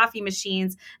office, coffee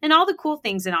machines, and all the cool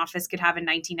things an office could have in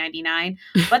 1999.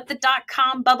 But the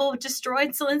dot-com bubble destroyed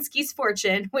Selwinski's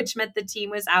fortune, which meant the team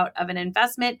was out of an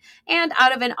investment and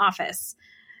out of an office.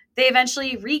 They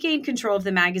eventually regained control of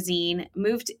the magazine,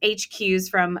 moved HQs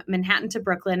from Manhattan to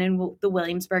Brooklyn in the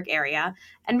Williamsburg area,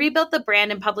 and rebuilt the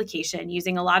brand and publication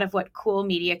using a lot of what cool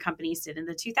media companies did in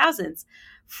the 2000s,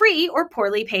 free or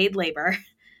poorly paid labor.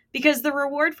 Because the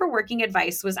reward for working at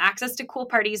Vice was access to cool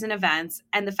parties and events,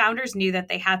 and the founders knew that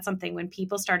they had something when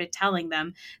people started telling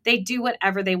them they'd do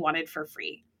whatever they wanted for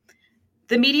free.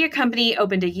 The media company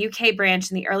opened a UK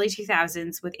branch in the early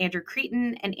 2000s with Andrew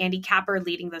Cretan and Andy Capper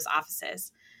leading those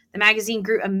offices. The magazine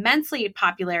grew immensely in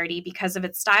popularity because of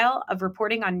its style of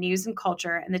reporting on news and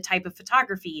culture and the type of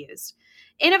photography used.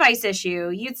 In a Vice issue,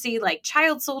 you'd see like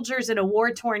child soldiers in a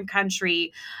war-torn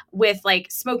country with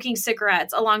like smoking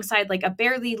cigarettes alongside like a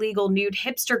barely legal nude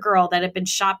hipster girl that had been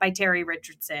shot by Terry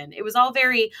Richardson. It was all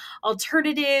very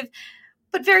alternative,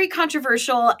 but very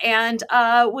controversial, and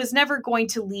was never going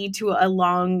to lead to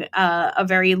a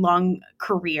very long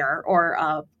career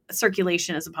or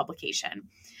circulation as a publication.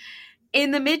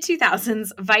 In the mid-2000s,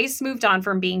 Vice moved on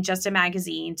from being just a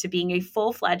magazine to being a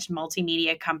full-fledged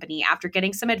multimedia company after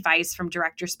getting some advice from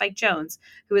director Spike Jonze,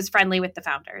 who was friendly with the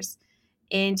founders.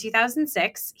 In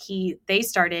 2006, they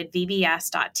started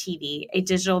VBS.TV, a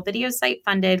digital video site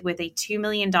funded with a $2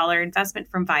 million investment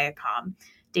from Viacom.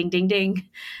 Ding, ding, ding.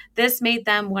 This made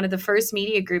them one of the first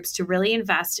media groups to really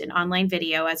invest in online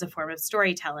video as a form of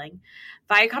storytelling.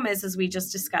 Viacom is, as we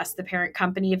just discussed, the parent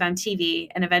company of MTV,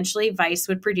 and eventually Vice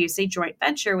would produce a joint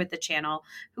venture with the channel,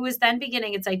 who was then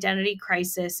beginning its identity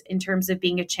crisis in terms of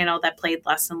being a channel that played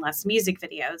less and less music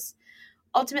videos.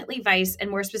 Ultimately, Vice, and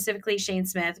more specifically Shane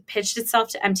Smith, pitched itself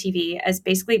to MTV as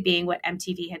basically being what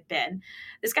MTV had been.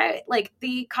 This guy, like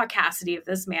the caucasity of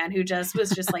this man who just was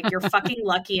just like, you're fucking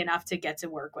lucky enough to get to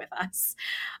work with us.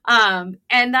 And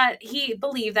that he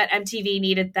believed that MTV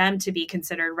needed them to be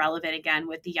considered relevant again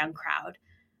with the young crowd.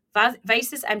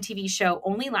 Vice's MTV show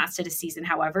only lasted a season,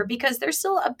 however, because there's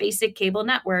still a basic cable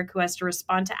network who has to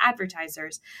respond to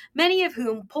advertisers, many of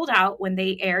whom pulled out when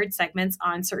they aired segments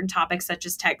on certain topics such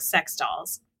as sex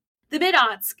dolls. The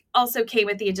mid-aughts also came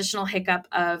with the additional hiccup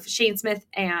of Shane Smith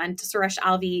and Suresh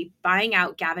Alvi buying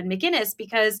out Gavin McInnes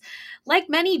because, like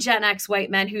many Gen X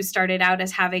white men who started out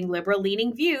as having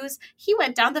liberal-leaning views, he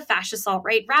went down the fascist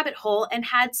alt-right rabbit hole and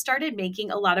had started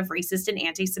making a lot of racist and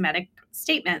anti-Semitic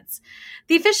statements.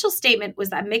 The official statement was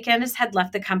that McInnes had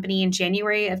left the company in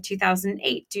January of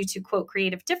 2008 due to, quote,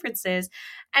 creative differences,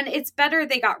 and it's better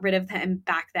they got rid of him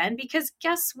back then because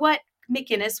guess what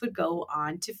McInnes would go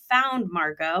on to found,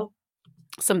 Margot?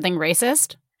 Something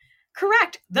racist?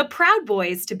 Correct. The Proud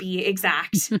Boys, to be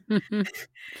exact.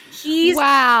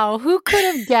 Wow. Who could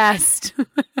have guessed?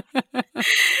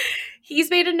 He's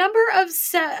made a number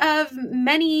of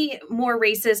many more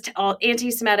racist,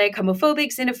 anti-Semitic,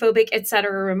 homophobic, xenophobic,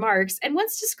 etc. remarks, and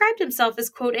once described himself as,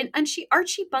 quote, an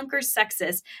Archie Bunker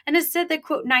sexist, and has said that,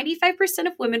 quote, 95%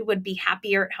 of women would be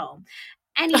happier at home.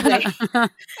 Anyway.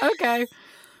 Okay.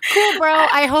 Cool, bro.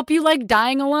 I hope you like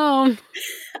dying alone.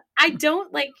 I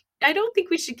don't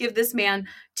think we should give this man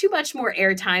too much more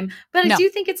airtime, but No. I do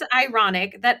think it's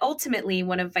ironic that ultimately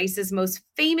one of Vice's most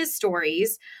famous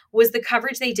stories was the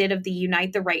coverage they did of the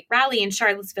Unite the Right rally in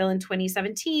Charlottesville in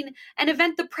 2017, an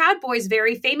event the Proud Boys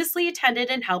very famously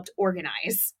attended and helped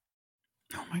organize.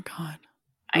 Oh my God.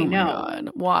 I know. My God.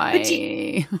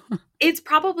 Why? It's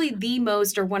probably the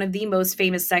most or one of the most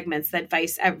famous segments that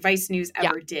Vice News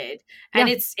ever did. And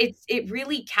it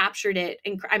really captured it.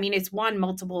 I mean, it's won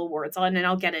multiple awards, and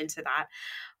I'll get into that.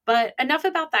 But enough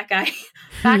about that guy.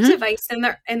 Back to Vice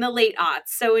in the late aughts.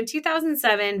 So in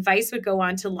 2007, Vice would go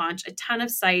on to launch a ton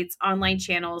of sites, online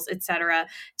channels, etc.,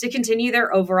 to continue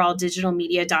their overall digital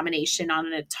media domination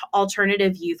on an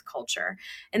alternative youth culture.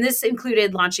 And this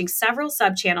included launching several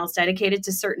sub-channels dedicated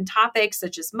to certain topics,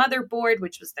 such as Motherboard,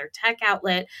 which was their tech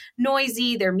outlet,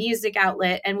 Noisy, their music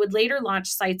outlet, and would later launch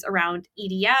sites around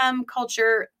EDM,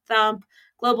 culture, Thump,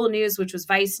 Global News, which was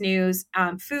Vice News,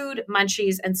 Food,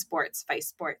 Munchies, and Sports, Vice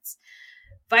Sports.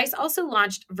 Vice also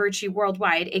launched Virtue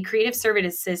Worldwide, a creative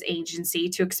services agency,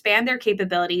 to expand their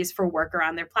capabilities for work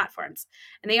around their platforms.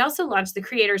 And they also launched the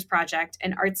Creators Project,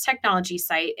 an arts technology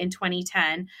site, in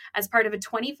 2010 as part of a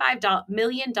 $25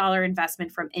 million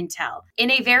investment from Intel.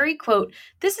 In a very, quote,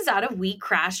 this is out of we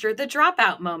crashed or the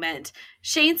dropout moment.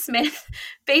 Shane Smith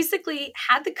basically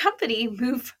had the company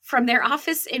move from their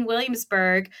office in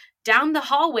Williamsburg down the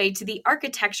hallway to the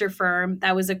architecture firm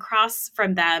that was across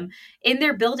from them in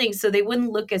their building so they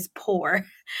wouldn't look as poor.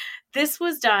 This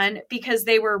was done because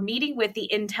they were meeting with the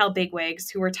Intel bigwigs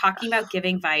who were talking about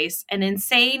giving Vice an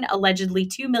insane, allegedly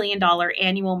 $2 million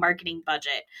annual marketing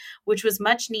budget, which was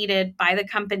much needed by the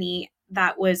company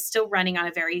that was still running on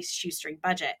a very shoestring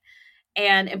budget.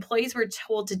 And employees were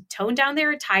told to tone down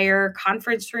their attire,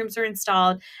 conference rooms were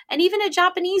installed, and even a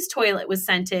Japanese toilet was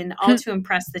sent in, all to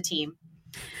impress the team.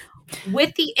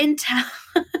 With the Intel.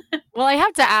 Well, I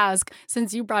have to ask,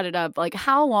 since you brought it up, like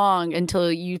how long until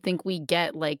you think we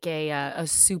get like a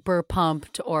super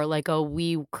pumped or like a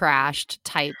we crashed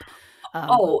type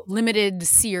limited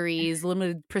series,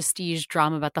 limited prestige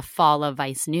drama about the fall of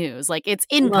Vice News? Like it's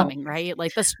incoming, right?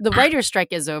 Like the writer's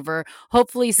strike is over.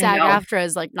 Hopefully SAG-AFTRA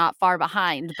is like not far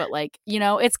behind, but like,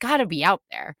 it's got to be out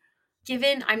there.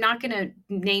 Given, I'm not going to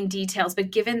name details,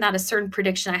 but given that a certain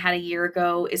prediction I had a year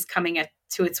ago is coming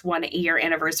to its 1 year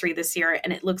anniversary this year,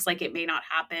 and it looks like it may not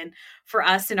happen for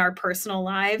us in our personal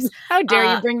lives. How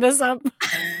dare you bring this up?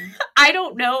 I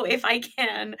don't know if I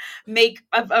can make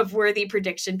a worthy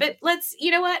prediction, but you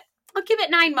know what? I'll give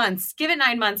it 9 months. Give it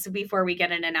 9 months before we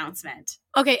get an announcement.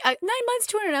 Okay, 9 months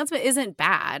to an announcement isn't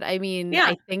bad. I mean,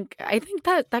 I think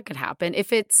that could happen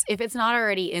if it's not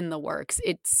already in the works.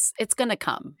 It's gonna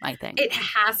come. I think it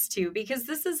has to, because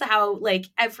this is how like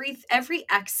every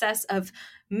excess of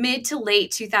mid to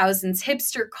late 2000s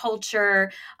hipster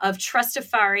culture of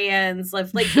Trustafarians,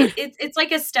 like it's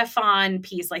like a Stefan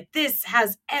piece. Like this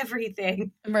has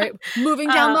everything. Right, moving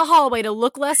down the hallway to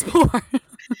look less poor.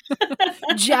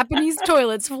 Japanese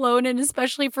toilets flown in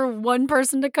especially for one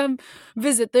person to come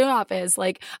visit the office.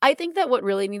 Like I think that what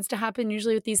really needs to happen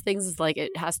usually with these things is like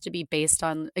it has to be based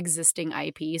on existing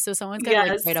IP. So someone's got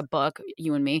to like write a book,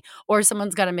 you and me, or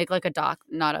someone's got to make like a doc,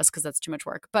 not us because that's too much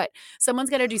work, but someone's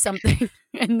got to do something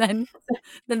and then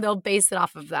they'll base it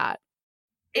off of that.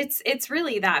 It's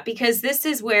really that, because this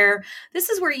is where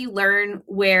you learn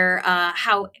where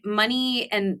how money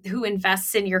and who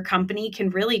invests in your company can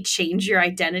really change your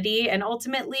identity and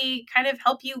ultimately kind of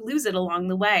help you lose it along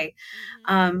the way.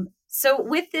 So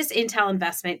with this Intel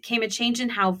investment came a change in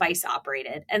how Vice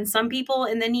operated, and some people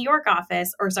in the New York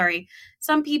office, or sorry,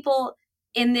 some people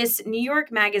in this New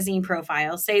York Magazine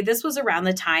profile say this was around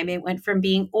the time it went from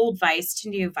being old Vice to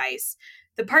new Vice.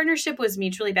 The partnership was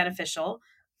mutually beneficial.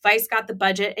 Vice got the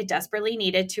budget it desperately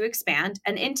needed to expand,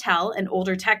 and Intel, an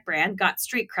older tech brand, got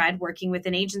street cred working with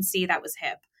an agency that was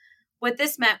hip. What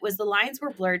this meant was the lines were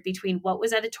blurred between what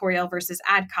was editorial versus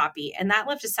ad copy, and that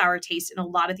left a sour taste in a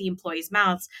lot of the employees'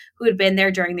 mouths who had been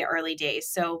there during the early days.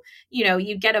 So,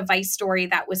 you'd get a Vice story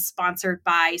that was sponsored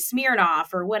by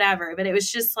Smirnoff or whatever, but it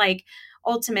was just like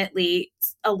ultimately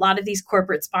a lot of these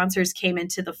corporate sponsors came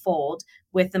into the fold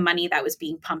with the money that was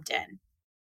being pumped in.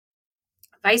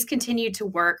 Vice continued to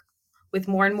work with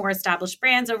more and more established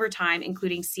brands over time,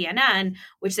 including CNN,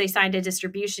 which they signed a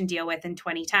distribution deal with in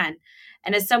 2010.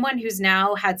 And as someone who's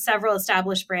now had several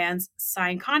established brands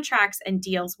sign contracts and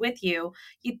deals with you,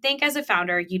 you'd think as a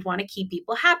founder, you'd want to keep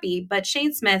people happy. But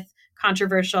Shane Smith,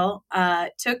 controversial,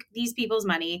 took these people's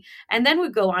money and then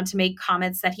would go on to make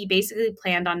comments that he basically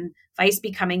planned on Vice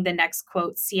becoming the next,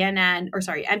 quote,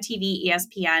 MTV,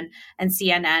 ESPN, and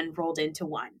CNN rolled into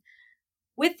one.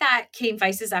 With that came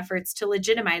Vice's efforts to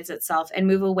legitimize itself and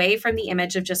move away from the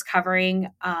image of just covering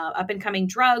up-and-coming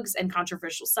drugs and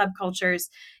controversial subcultures.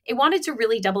 It wanted to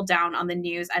really double down on the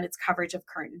news and its coverage of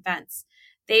current events.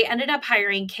 They ended up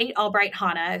hiring Kate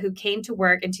Albright-Hanna, who came to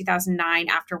work in 2009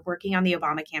 after working on the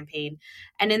Obama campaign.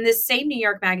 And in this same New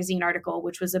York Magazine article,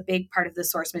 which was a big part of the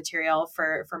source material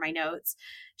for my notes,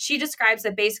 she describes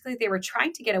that basically they were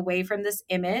trying to get away from this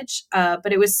image,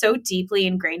 but it was so deeply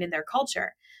ingrained in their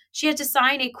culture. She had to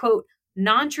sign a, quote,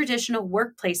 non-traditional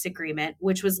workplace agreement,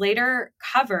 which was later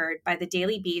covered by the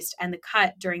Daily Beast and The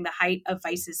Cut during the height of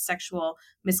Vice's sexual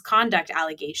misconduct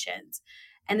allegations.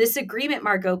 And this agreement,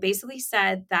 Margot, basically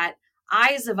said that I,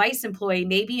 as a Vice employee,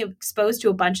 may be exposed to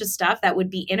a bunch of stuff that would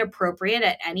be inappropriate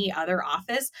at any other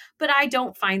office, but I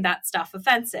don't find that stuff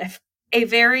offensive. A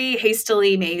very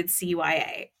hastily made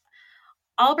CYA.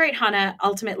 Albright-Hanna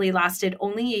ultimately lasted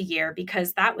only a year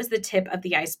because that was the tip of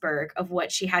the iceberg of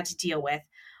what she had to deal with.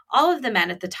 All of the men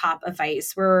at the top of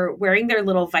Vice were wearing their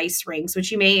little Vice rings,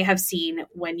 which you may have seen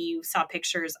when you saw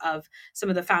pictures of some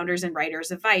of the founders and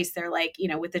writers of Vice. They're like,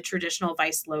 with the traditional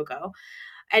Vice logo.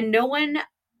 And no one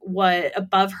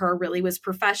above her really was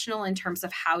professional in terms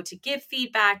of how to give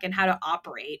feedback and how to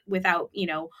operate without,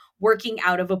 working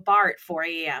out of a bar at 4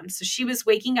 a.m. So she was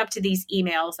waking up to these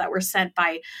emails that were sent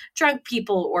by drunk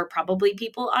people or probably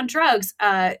people on drugs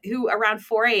who around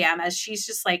 4 a.m. as she's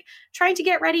just like trying to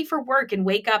get ready for work and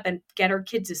wake up and get her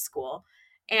kids to school.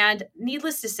 And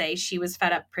needless to say, she was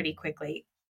fed up pretty quickly.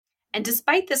 And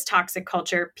despite this toxic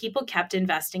culture, people kept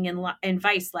investing in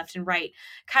Vice left and right,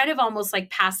 kind of almost like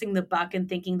passing the buck and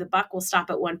thinking the buck will stop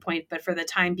at one point, but for the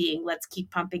time being, let's keep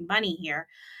pumping money here.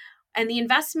 And the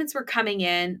investments were coming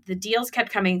in, the deals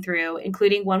kept coming through,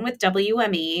 including one with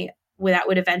WME that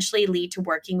would eventually lead to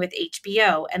working with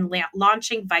HBO and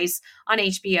launching Vice on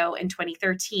HBO in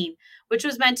 2013, which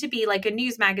was meant to be like a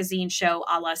news magazine show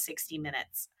a la 60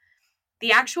 Minutes.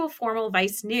 The actual formal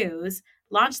Vice News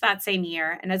launched that same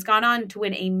year and has gone on to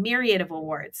win a myriad of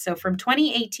awards. So from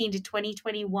 2018 to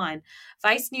 2021,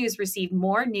 Vice News received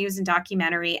more news and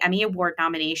documentary Emmy Award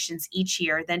nominations each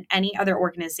year than any other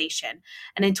organization.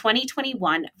 And in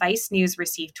 2021, Vice News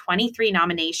received 23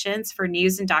 nominations for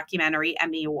news and documentary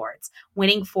Emmy Awards,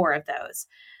 winning 4 of those.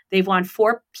 They've won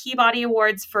 4 Peabody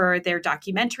Awards for their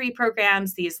documentary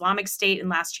programs, The Islamic State and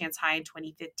Last Chance High in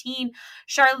 2015,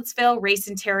 Charlottesville, Race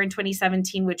and Terror in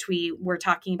 2017, which we were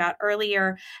talking about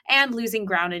earlier, and Losing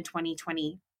Ground in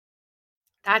 2020.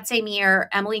 That same year,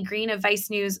 Emily Green of Vice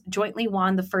News jointly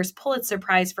won the first Pulitzer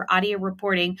Prize for audio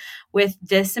reporting with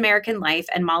This American Life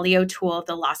and Molly O'Toole of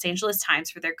the Los Angeles Times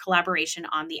for their collaboration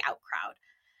on The Outcrowd.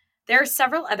 There are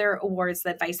several other awards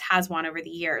that Vice has won over the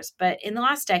years, but in the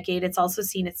last decade, it's also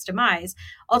seen its demise,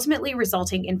 ultimately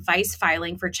resulting in Vice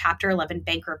filing for Chapter 11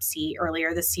 bankruptcy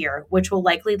earlier this year, which will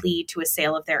likely lead to a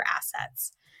sale of their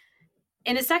assets.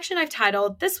 In a section I've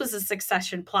titled, "This was a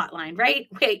Succession plotline," right?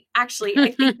 Wait, actually,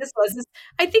 I think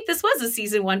this was a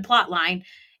season 1 plotline.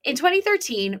 In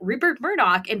 2013, Rupert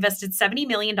Murdoch invested $70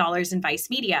 million in Vice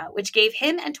Media, which gave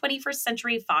him and 21st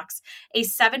Century Fox a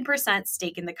 7%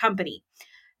 stake in the company.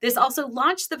 This also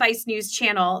launched the Vice News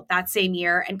channel that same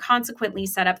year and consequently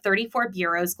set up 34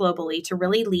 bureaus globally to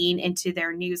really lean into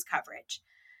their news coverage.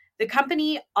 The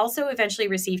company also eventually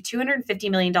received $250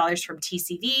 million from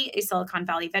TCV, a Silicon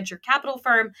Valley venture capital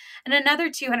firm, and another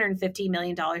 $250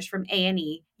 million from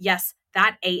A&E. Yes,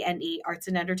 that A&E, Arts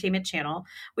and Entertainment Channel,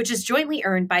 which is jointly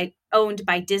owned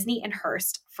by Disney and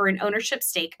Hearst for an ownership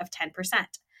stake of 10%.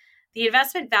 The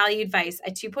investment valued Vice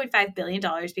at $2.5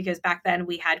 billion because back then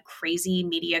we had crazy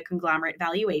media conglomerate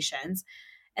valuations,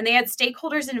 and they had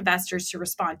stakeholders and investors to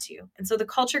respond to. And so the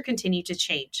culture continued to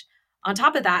change. On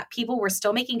top of that, people were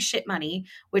still making shit money,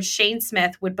 which Shane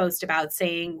Smith would boast about,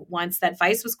 saying once that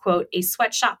Vice was, quote, a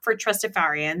sweatshop for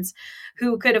trustafarians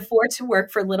who could afford to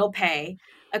work for little pay.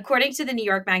 According to the New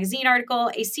York Magazine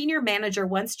article, a senior manager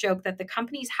once joked that the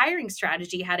company's hiring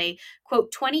strategy had a,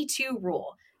 quote, 22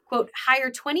 rule. Quote, hire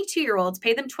 22-year-olds,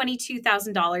 pay them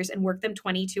 $22,000 and work them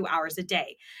 22 hours a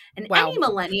day. And any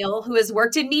millennial who has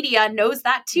worked in media knows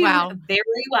that too very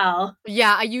well.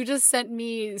 Yeah, you just sent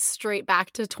me straight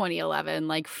back to 2011,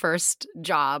 like first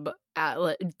job.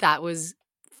 That was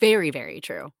very, very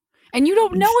true. And you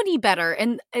don't know any better.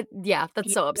 And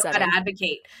that's so upsetting. You don't know how to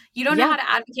advocate. You don't know how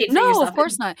to advocate for yourself. No, of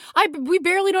course not. We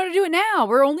barely know how to do it now.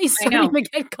 We're only starting to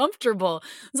get comfortable.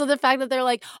 So the fact that they're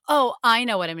like, oh, I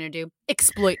know what I'm going to do.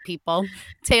 Exploit people.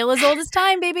 Tale as old as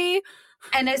time, baby.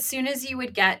 And as soon as you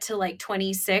would get to like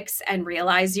 26 and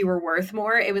realize you were worth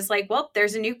more, it was like, well,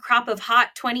 there's a new crop of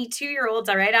hot 22-year-olds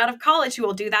right out of college who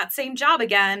will do that same job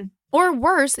again. Or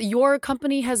worse, your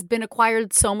company has been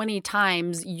acquired so many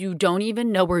times, you don't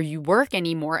even know where you work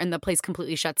anymore and the place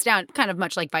completely shuts down, kind of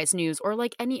much like Vice News or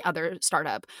like any other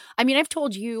startup. I mean, I've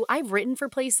told you, I've written for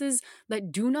places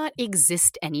that do not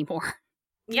exist anymore.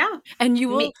 Yeah. And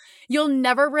you'll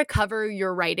never recover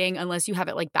your writing unless you have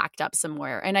it like backed up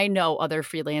somewhere. And I know other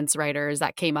freelance writers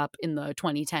that came up in the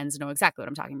 2010s know exactly what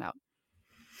I'm talking about.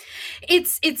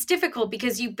 It's difficult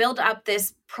because you build up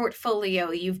this portfolio.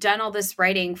 You've done all this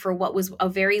writing for what was a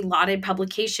very lauded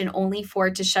publication only for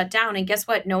it to shut down. And guess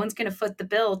what? No one's going to foot the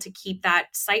bill to keep that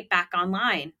site back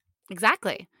online.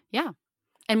 Exactly. Yeah.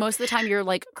 And most of the time you're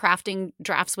like crafting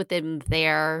drafts within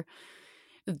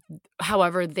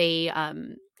however they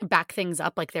back things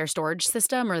up, like their storage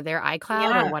system or their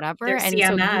iCloud or whatever. And CMS,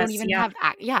 so you don't even have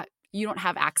you don't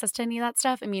have access to any of that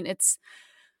stuff. I mean, it's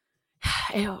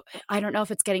I don't know if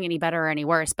it's getting any better or any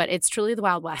worse, but it's truly the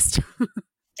Wild West.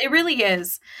 It really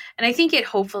is. And I think I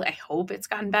hope it's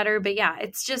gotten better. But yeah,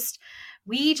 it's just,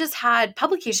 we just had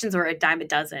publications were a dime a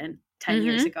dozen 10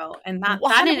 years ago. And that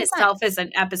in itself is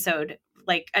an episode,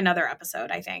 like another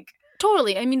episode, I think.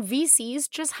 Totally. I mean, VCs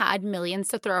just had millions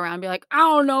to throw around and be like, I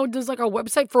don't know, does like a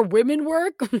website for women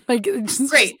work? Like, just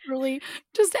great. Really,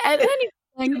 just anything.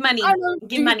 Give money.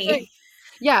 Give money.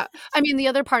 Yeah. I mean, the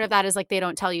other part of that is like they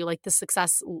don't tell you like the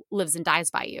success lives and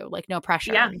dies by you. Like no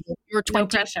pressure. Yeah. You're 22. No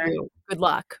pressure. Good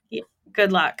luck. Yeah.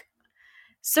 Good luck.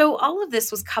 So all of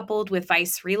this was coupled with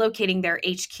Vice relocating their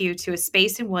HQ to a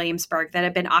space in Williamsburg that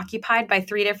had been occupied by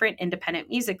 3 different independent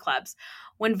music clubs.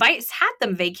 When Vice had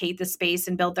them vacate the space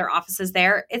and build their offices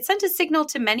there, it sent a signal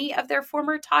to many of their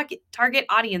former target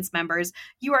audience members,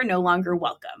 you are no longer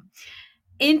welcome.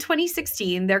 In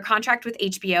 2016, their contract with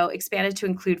HBO expanded to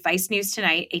include Vice News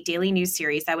Tonight, a daily news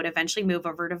series that would eventually move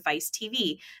over to Vice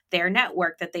TV, their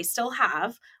network that they still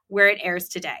have, where it airs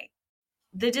today.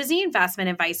 The Disney investment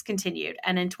in Vice continued,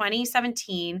 and in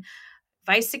 2017,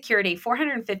 Vice secured a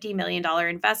 $450 million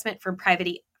investment from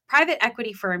private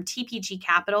equity firm TPG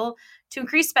Capital to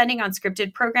increase spending on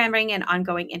scripted programming and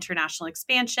ongoing international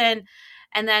expansion.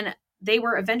 And then they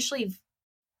were eventually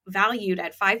valued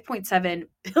at $5.7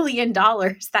 billion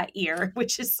that year,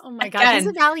 which is, oh my God,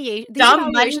 these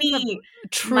dumb money.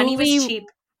 Money was cheap.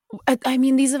 I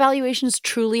mean, these evaluations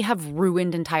truly have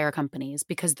ruined entire companies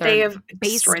because they have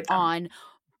based on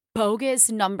bogus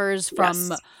numbers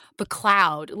from the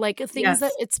cloud, like things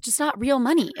that it's just not real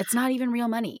money. It's not even real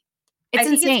money. It's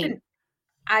insane.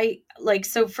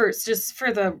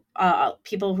 For the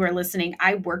people who are listening,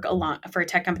 I work a lot for a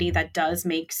tech company that does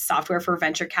make software for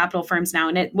venture capital firms now.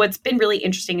 And what's been really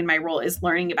interesting in my role is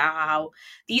learning about how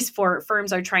these 4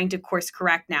 firms are trying to course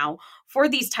correct now for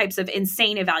these types of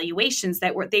insane evaluations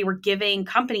that they were giving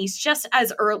companies just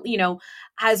as early,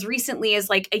 as recently as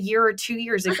like a year or 2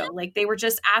 years ago. Like they were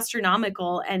just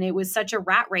astronomical. And it was such a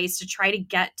rat race to try to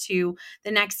get to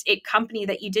the next company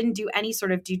that you didn't do any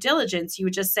sort of due diligence. You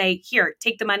would just say, here,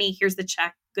 take the money. Here's the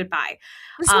check. Goodbye.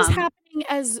 This was happening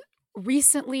as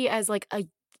recently as like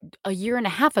a year and a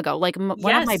half ago. Like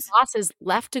one of my bosses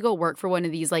left to go work for one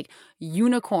of these like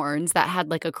unicorns that had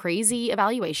like a crazy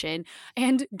evaluation.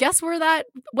 And guess where that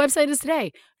website is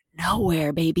today?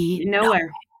 Nowhere, baby.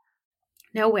 Nowhere.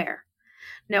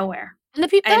 And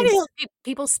the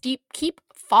people keep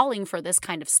falling for this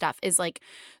kind of stuff is like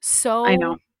so. I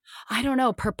know. I don't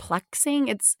know, perplexing.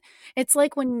 It's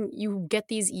like when you get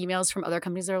these emails from other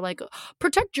companies that are like,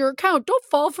 protect your account, don't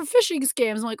fall for phishing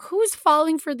scams. I'm like, who's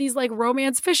falling for these like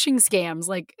romance phishing scams?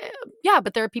 Like, yeah,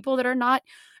 but there are people that are not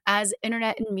as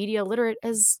internet and media literate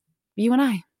as you and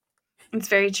I. It's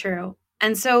very true.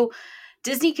 And so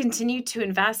Disney continued to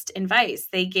invest in Vice.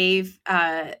 They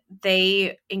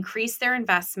increased their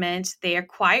investment. They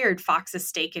acquired Fox's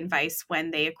stake in Vice when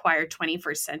they acquired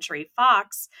 21st Century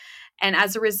Fox. And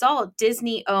as a result,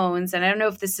 Disney owns, and I don't know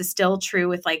if this is still true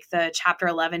with like the Chapter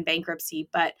 11 bankruptcy,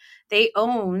 but they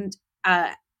owned,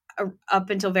 up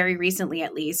until very recently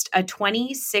at least, a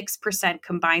 26%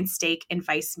 combined stake in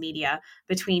Vice Media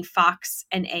between Fox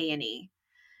and A&E.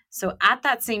 So at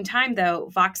that same time,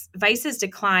 though, Vice's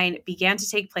decline began to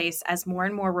take place as more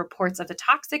and more reports of the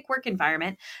toxic work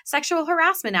environment, sexual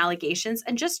harassment allegations,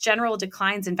 and just general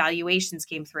declines in valuations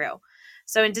came through.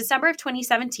 So in December of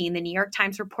 2017, the New York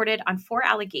Times reported on 4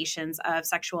 allegations of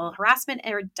sexual harassment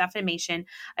or defamation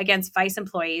against Vice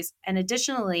employees. And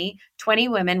additionally, 20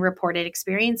 women reported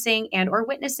experiencing and or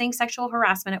witnessing sexual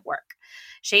harassment at work.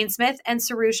 Shane Smith and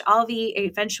Sarush Alvi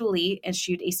eventually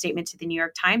issued a statement to the New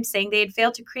York Times saying they had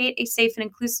failed to create a safe and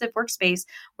inclusive workspace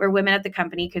where women at the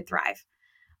company could thrive.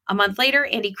 A month later,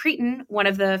 Andy Cretan, one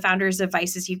of the founders of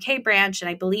Vice's UK branch, and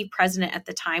I believe president at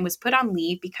the time, was put on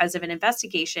leave because of an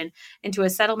investigation into a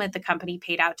settlement the company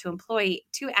paid out to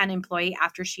an employee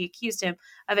after she accused him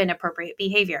of inappropriate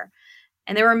behavior.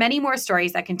 And there were many more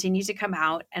stories that continued to come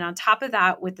out. And on top of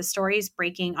that, with the stories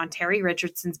breaking on Terry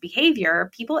Richardson's behavior,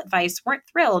 people at Vice weren't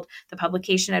thrilled the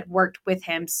publication had worked with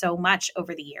him so much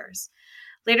over the years.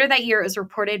 Later that year, it was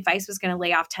reported Vice was going to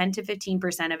lay off 10 to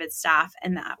 15% of its staff,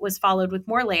 and that was followed with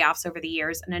more layoffs over the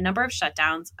years and a number of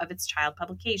shutdowns of its child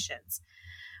publications.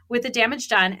 With the damage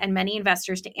done and many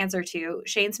investors to answer to,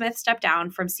 Shane Smith stepped down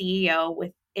from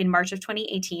CEO in March of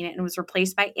 2018 and was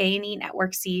replaced by A&E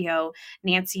Network CEO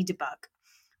Nancy DeBuck.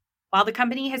 While the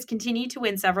company has continued to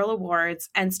win several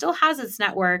awards and still has its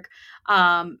network,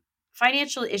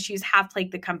 financial issues have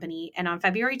plagued the company. And on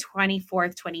February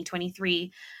 24th,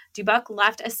 2023, DeBuck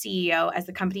left as CEO as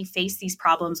the company faced these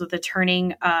problems with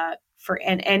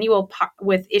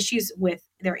with issues with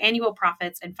their annual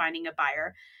profits and finding a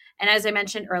buyer. And as I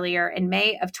mentioned earlier, in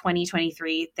May of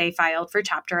 2023, they filed for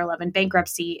Chapter 11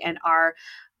 bankruptcy and are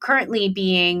currently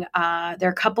there are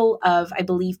a couple of, I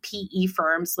believe, PE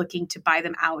firms looking to buy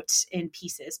them out in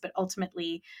pieces. But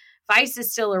ultimately, Vice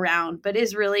is still around, but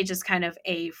is really just kind of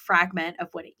a fragment of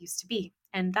what it used to be.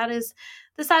 And that is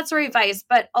the sad story of Vice.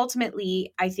 But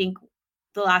ultimately, I think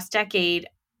the last decade,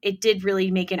 it did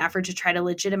really make an effort to try to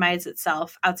legitimize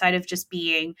itself outside of just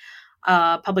being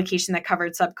a publication that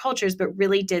covered subcultures, but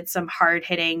really did some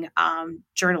hard-hitting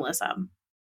journalism.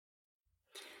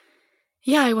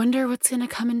 Yeah, I wonder what's going to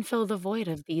come and fill the void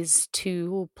of these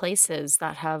two places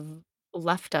that have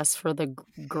left us for the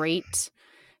great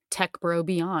tech bro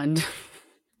beyond.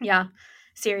 Yeah,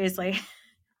 seriously.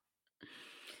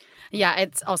 Yeah,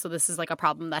 it's also, this is like a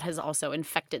problem that has also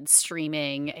infected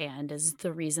streaming and is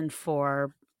the reason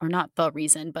for, or not the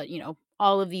reason, but, you know,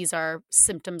 all of these are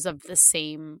symptoms of the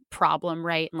same problem,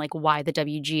 right? And like why the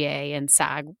WGA and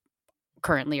SAG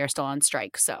currently are still on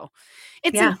strike. So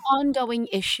it's an ongoing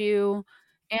issue,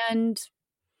 and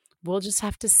we'll just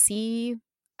have to see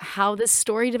how this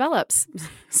story develops.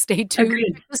 Stay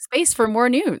tuned to the space for more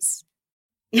news.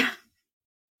 Yeah.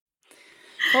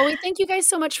 Well, we thank you guys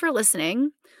so much for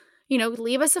listening. You know,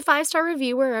 leave us a 5-star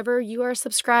review wherever you are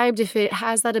subscribed if it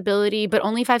has that ability, but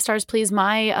only 5 stars, please.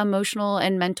 My emotional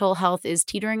and mental health is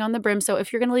teetering on the brim. So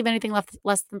if you're going to leave anything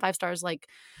less than 5 stars, like,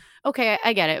 okay,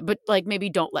 I get it, but like maybe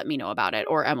don't let me know about it,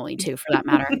 or Emily too, for that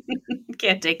matter.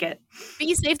 Can't take it.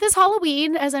 Be safe this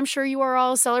Halloween, as I'm sure you are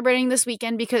all celebrating this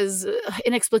weekend, because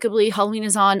inexplicably Halloween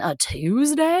is on a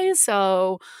Tuesday.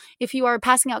 So if you are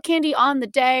passing out candy on the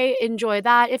day, enjoy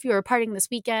that. If you are partying this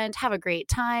weekend, have a great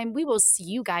time. We will see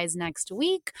you guys next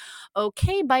week.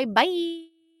 Okay, bye-bye.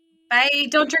 Bye.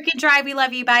 Don't drink and drive. We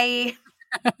love you. Bye.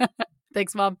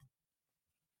 Thanks, Mom.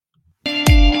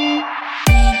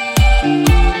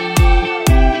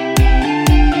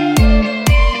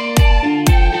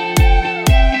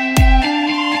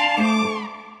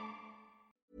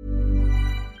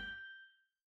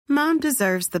 Mom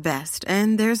deserves the best,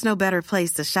 and there's no better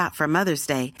place to shop for Mother's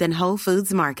Day than Whole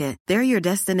Foods Market. They're your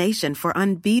destination for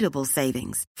unbeatable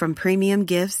savings, from premium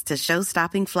gifts to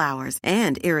show-stopping flowers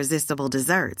and irresistible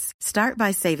desserts. Start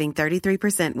by saving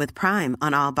 33% with Prime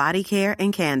on all body care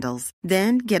and candles.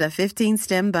 Then get a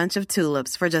 15-stem bunch of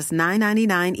tulips for just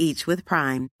 $9.99 each with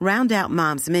Prime. Round out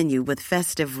Mom's menu with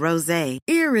festive rosé,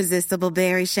 irresistible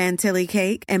berry chantilly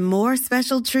cake, and more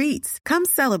special treats. Come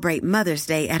celebrate Mother's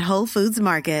Day at Whole Foods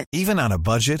Market. it. Even on a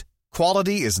budget,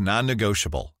 quality is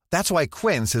non-negotiable. That's why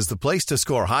Quince is the place to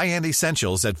score high-end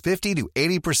essentials at 50 to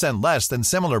 80% less than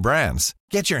similar brands.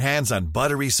 Get your hands on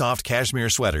buttery soft cashmere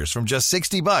sweaters from just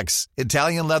 $60,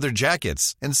 Italian leather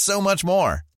jackets, and so much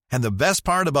more. And the best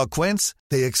part about Quince,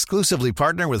 they exclusively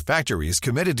partner with factories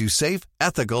committed to safe,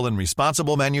 ethical, and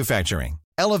responsible manufacturing.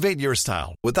 Elevate your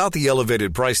style without the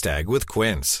elevated price tag with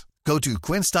Quince. Go to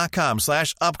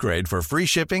quince.com/upgrade for free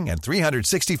shipping and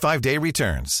 365-day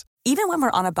returns. Even when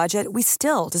we're on a budget, we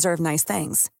still deserve nice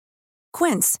things.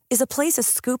 Quince is a place to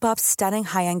scoop up stunning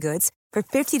high-end goods for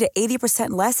 50 to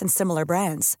 80% less than similar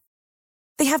brands.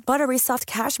 They have buttery soft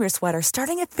cashmere sweaters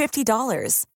starting at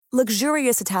 $50,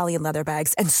 luxurious Italian leather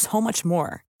bags, and so much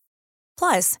more.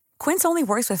 Plus, Quince only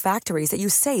works with factories that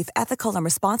use safe, ethical, and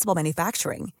responsible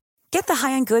manufacturing. Get the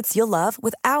high-end goods you'll love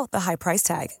without the high price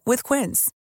tag with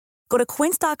Quince. Go to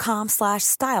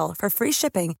quince.com/style for free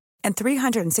shipping and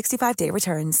 365-day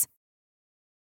returns.